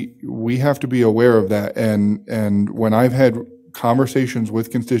we have to be aware of that. And when I've had conversations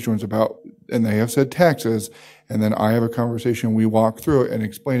with constituents about, and they have said taxes, and then I have a conversation, we walk through it and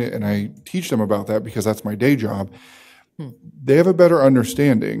explain it, and I teach them about that because that's my day job. They have a better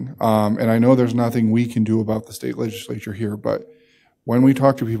understanding. And I know there's nothing we can do about the state legislature here, but when we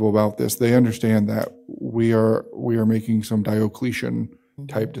talk to people about this, they understand that we are making some Diocletian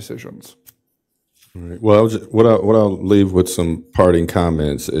type decisions. All right. Well, what I'll leave with some parting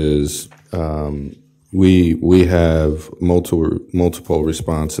comments is we have multiple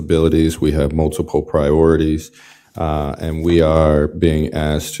responsibilities, we have multiple priorities, and we are being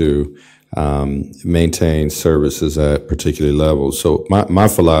asked to maintain services at particular levels. So my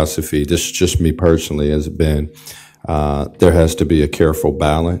philosophy, this is just me personally, has been there has to be a careful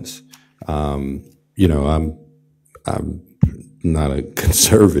balance. I'm not a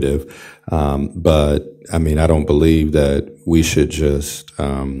conservative, but I mean, I don't believe that we should just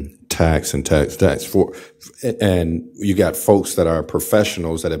tax for, and you got folks that are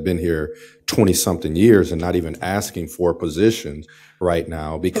professionals that have been here 20-something years and not even asking for positions right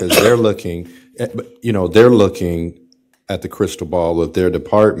now because they're looking you know, they're looking at the crystal ball of their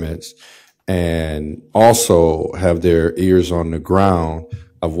departments and also have their ears on the ground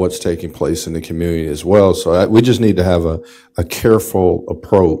of what's taking place in the community as well. So we just need to have a careful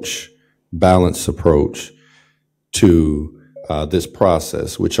approach, balanced approach to this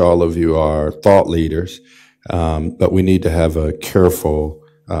process, which all of you are thought leaders, but we need to have a careful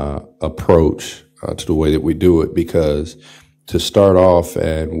approach to the way that we do it, because to start off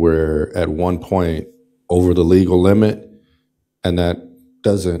and we're at one point over the legal limit, and that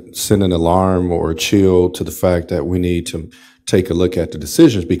doesn't send an alarm or a chill to the fact that we need to take a look at the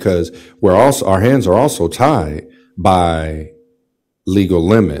decisions, because our hands are also tied by legal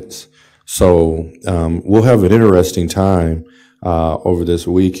limits. So we'll have an interesting time over this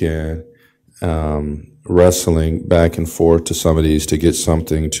weekend, wrestling back and forth to some of these to get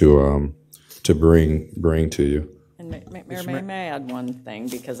something to bring to you. And Mayor, may I add one thing,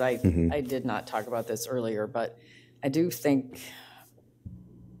 because I did not talk about this earlier, but I do think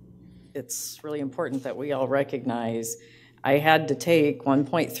it's really important that we all recognize I had to take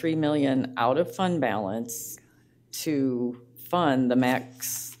 1.3 million out of fund balance to fund the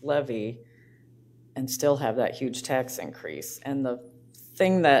max levy and still have that huge tax increase. And the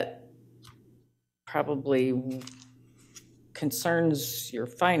thing that probably concerns your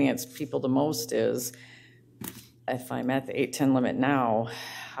finance people the most is, if I'm at the 810 limit now,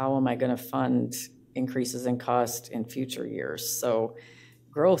 how am I going to fund increases in cost in future years? So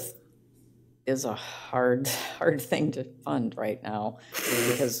growth is a hard thing to fund right now,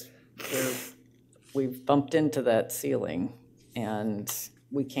 because we've bumped into that ceiling, and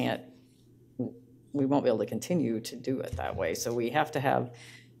we won't be able to continue to do it that way. So we have to have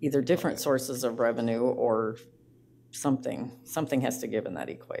either different sources of revenue or something has to give in that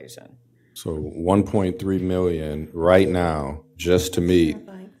equation. So 1.3 million right now just to meet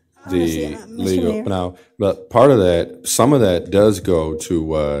the legal. Now, but part of that, some of that does go to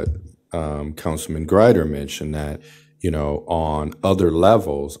what Councilman Greider mentioned, that, you know, on other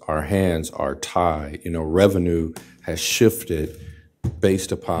levels, our hands are tied. You know, revenue has shifted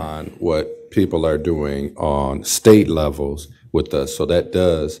based upon what people are doing on state levels with us. So that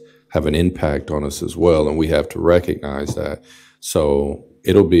does have an impact on us as well, and we have to recognize that. So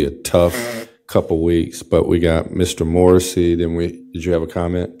it'll be a tough couple weeks, but we got Mr. Morrissey. Then did you have a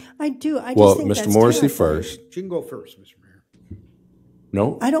comment? I do. I Well, just think Mr. that's Morrissey terrifying. first. You can go first, Mr. Mayor.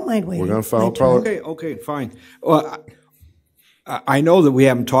 No? I don't mind waiting. We're going to follow My turn. Okay, fine. Well, I know that we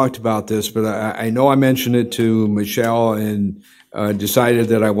haven't talked about this, but I know I mentioned it to Michelle and decided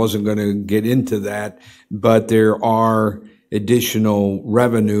that I wasn't going to get into that, but there are additional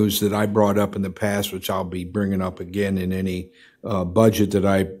revenues that I brought up in the past, which I'll be bringing up again in any budget that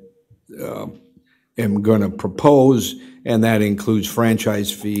I am going to propose, and that includes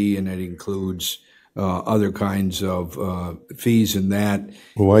franchise fee, and it includes other kinds of fees and that.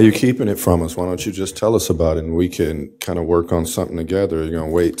 Well, why are you keeping it from us? Why don't you just tell us about it and we can kind of work on something together? You're going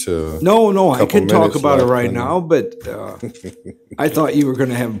to wait till No, I can talk about it right and now, but I thought you were going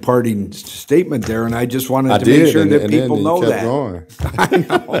to have a parting statement there, and I just wanted to did, make sure that and people then know you kept that. going. I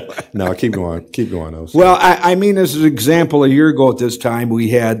know. No, keep going. I was Well, I mean, as an example, a year ago at this time, we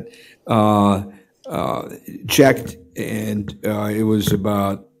had checked, and it was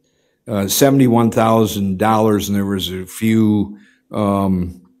about $71,000, and there was a few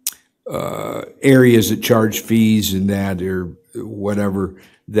areas that charged fees and that, or whatever,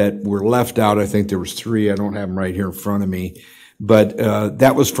 that were left out. I think there was 3. I don't have them right here in front of me, but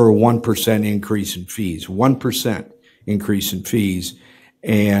that was for a 1% increase in fees. 1% increase in fees,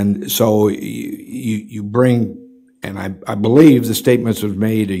 and so you bring. And I believe the statements was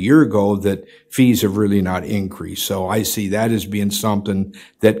made a year ago that fees have really not increased. So I see that as being something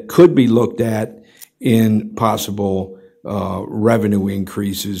that could be looked at in possible revenue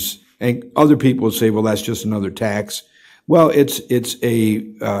increases. And other people would say, well, that's just another tax. Well, it's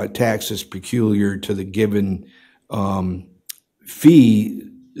a tax that's peculiar to the given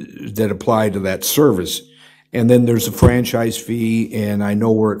fee that apply to that service. And then there's a franchise fee, and I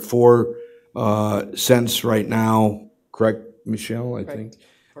know we're at 4 cents right now, correct, Michelle, I think?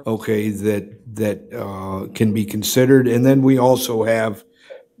 Okay, that can be considered. And then we also have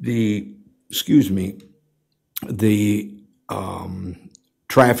the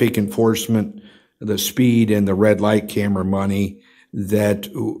traffic enforcement, the speed and the red light camera money that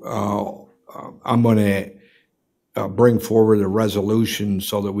I'm going to bring forward a resolution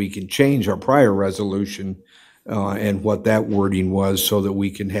so that we can change our prior resolution and what that wording was, so that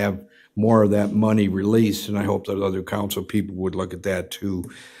we can have more of that money released, and I hope that other council people would look at that too.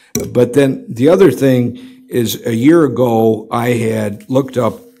 But then the other thing is, a year ago, I had looked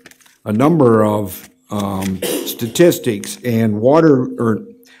up a number of statistics, and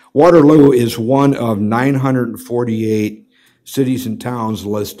Waterloo is one of 948 cities and towns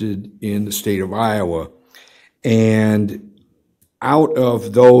listed in the state of Iowa. And out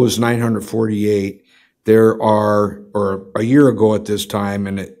of those 948, there are, or a year ago at this time,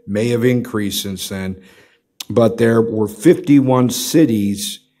 and it may have increased since then, but there were 51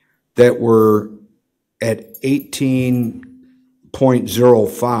 cities that were at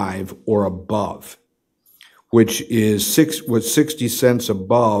 18.05 or above, which is 60 cents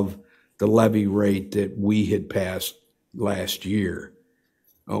above the levy rate that we had passed last year.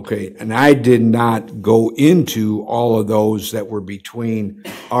 Okay, and I did not go into all of those that were between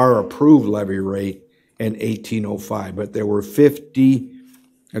our approved levy rate and 1805, but there were 50,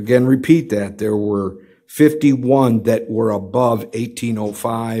 again, repeat that, there were 51 that were above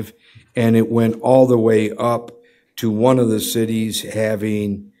 1805, and it went all the way up to one of the cities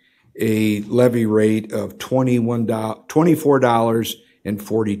having a levy rate of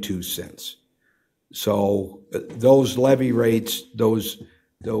 $24.42. So those levy rates, those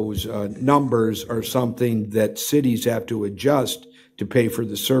numbers are something that cities have to adjust to pay for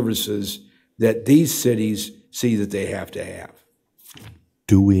the services that these cities see that they have to have.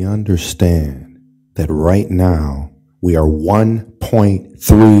 Do we understand that right now we are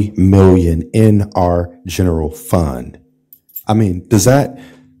 1.3 million in our general fund? I mean, does that,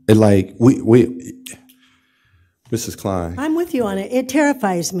 Mrs. Klein? I'm with you on it. It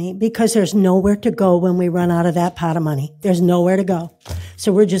terrifies me because there's nowhere to go when we run out of that pot of money. There's nowhere to go.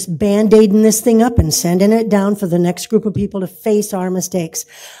 So we're just Band-Aiding this thing up and sending it down for the next group of people to face our mistakes.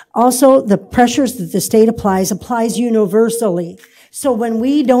 Also, the pressures that the state applies universally. So when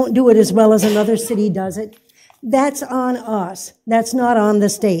we don't do it as well as another city does it, that's on us. That's not on the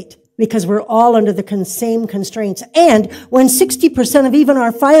state, because we're all under the same constraints. And when 60% of even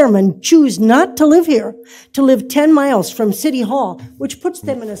our firemen choose not to live here, to live 10 miles from City Hall, which puts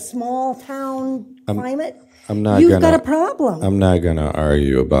them in a small town climate, you've got a problem. I'm not going to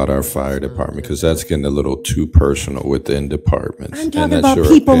argue about our fire department because that's getting a little too personal within departments. I'm talking about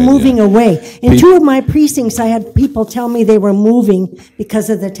people moving away. In two of my precincts, I had people tell me they were moving because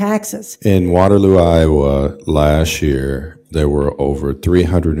of the taxes. In Waterloo, Iowa, last year, there were over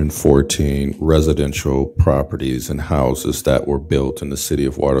 314 residential properties and houses that were built in the city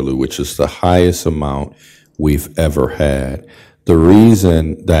of Waterloo, which is the highest amount we've ever had. The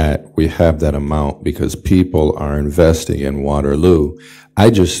reason that we have that amount because people are investing in Waterloo.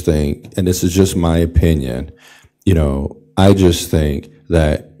 I just think, and this is just my opinion, I just think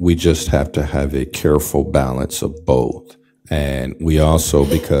that we just have to have a careful balance of both. And we also,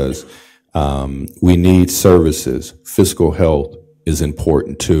 because we need services, fiscal health is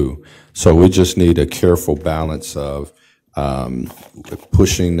important too. So we just need a careful balance of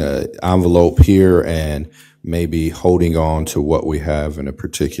pushing the envelope here and maybe holding on to what we have in a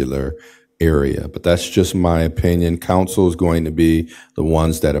particular area. But that's just my opinion. Council is going to be the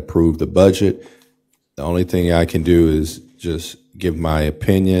ones that approve the budget. The only thing I can do is just give my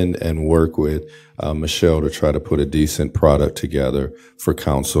opinion and work with Michelle to try to put a decent product together for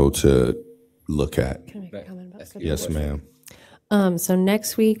council to look at. Can I make a comment about schedule? Yes, ma'am. So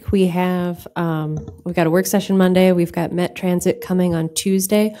next week we have, we've got a work session Monday. We've got Met Transit coming on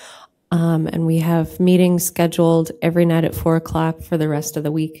Tuesday. And we have meetings scheduled every night at 4:00 for the rest of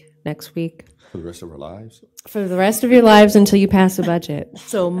the week, next week. For the rest of our lives? For the rest of your lives until you pass a budget.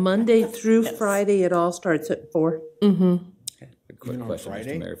 So Monday through Friday, it all starts at 4? Mm-hmm. A quick question,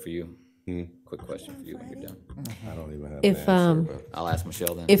 Mr. Mayor, for you. Quick question for you when you're done. I don't even have If, an answer. But I'll ask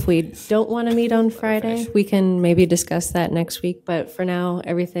Michelle then. If we don't want to meet on Friday, we can maybe discuss that next week. But for now,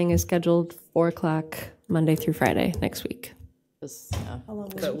 everything is scheduled 4:00 Monday through Friday next week.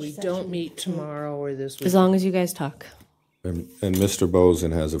 But we don't meet tomorrow or this week. As long as you guys talk. And Mr.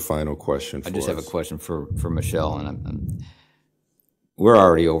 Bozen has a final question for us. I just have a question for Michelle, and we're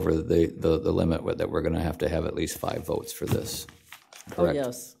already over the limit that we're going to have at least 5 votes for this, correct? Oh,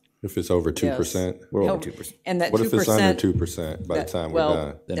 yes. If it's over 2%? We're No, over 2%. And that 2%. What if it's under 2% by the time we're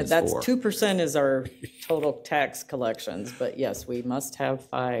done? Then it's That's 4. 2% is our total tax collections, but yes, we must have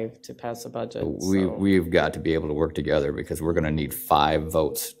 5 to pass a budget. so. We've got to be able to work together because we're going to need 5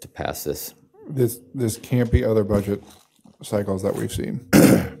 votes to pass this. This can't be other budget cycles that we've seen.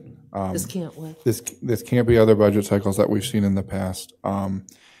 This can't win. This can't be other budget cycles that we've seen in the past. And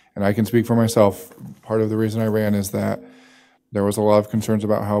I can speak for myself. Part of the reason I ran is that there was a lot of concerns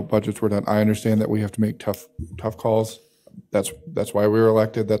about how budgets were done. I understand that we have to make tough calls. That's why we were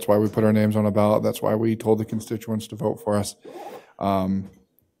elected. That's why we put our names on a ballot. That's why we told the constituents to vote for us.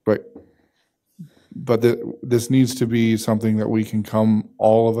 But But this needs to be something that we can come,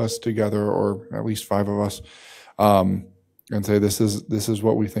 all of us together, or at least 5 of us, and say this is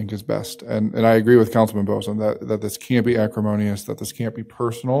what we think is best. And I agree with Councilman Boson that this can't be acrimonious, that this can't be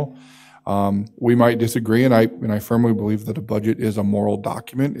personal. We might disagree, and I firmly believe that a budget is a moral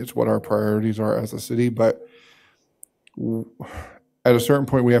document. It's what our priorities are as a city. But at a certain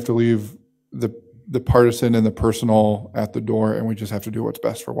point, we have to leave the partisan and the personal at the door, and we just have to do what's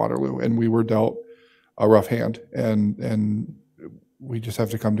best for Waterloo. And we were dealt a rough hand, and we just have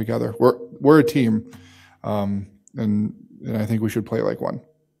to come together. We're a team, and I think we should play like one.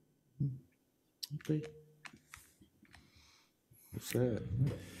 Okay. That's it.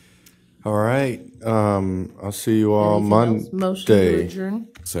 All right. I'll see you all Anything else? Motion to Monday. adjourn?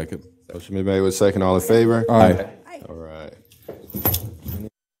 Second. Motion been made with second. All in favor? Aye. All right.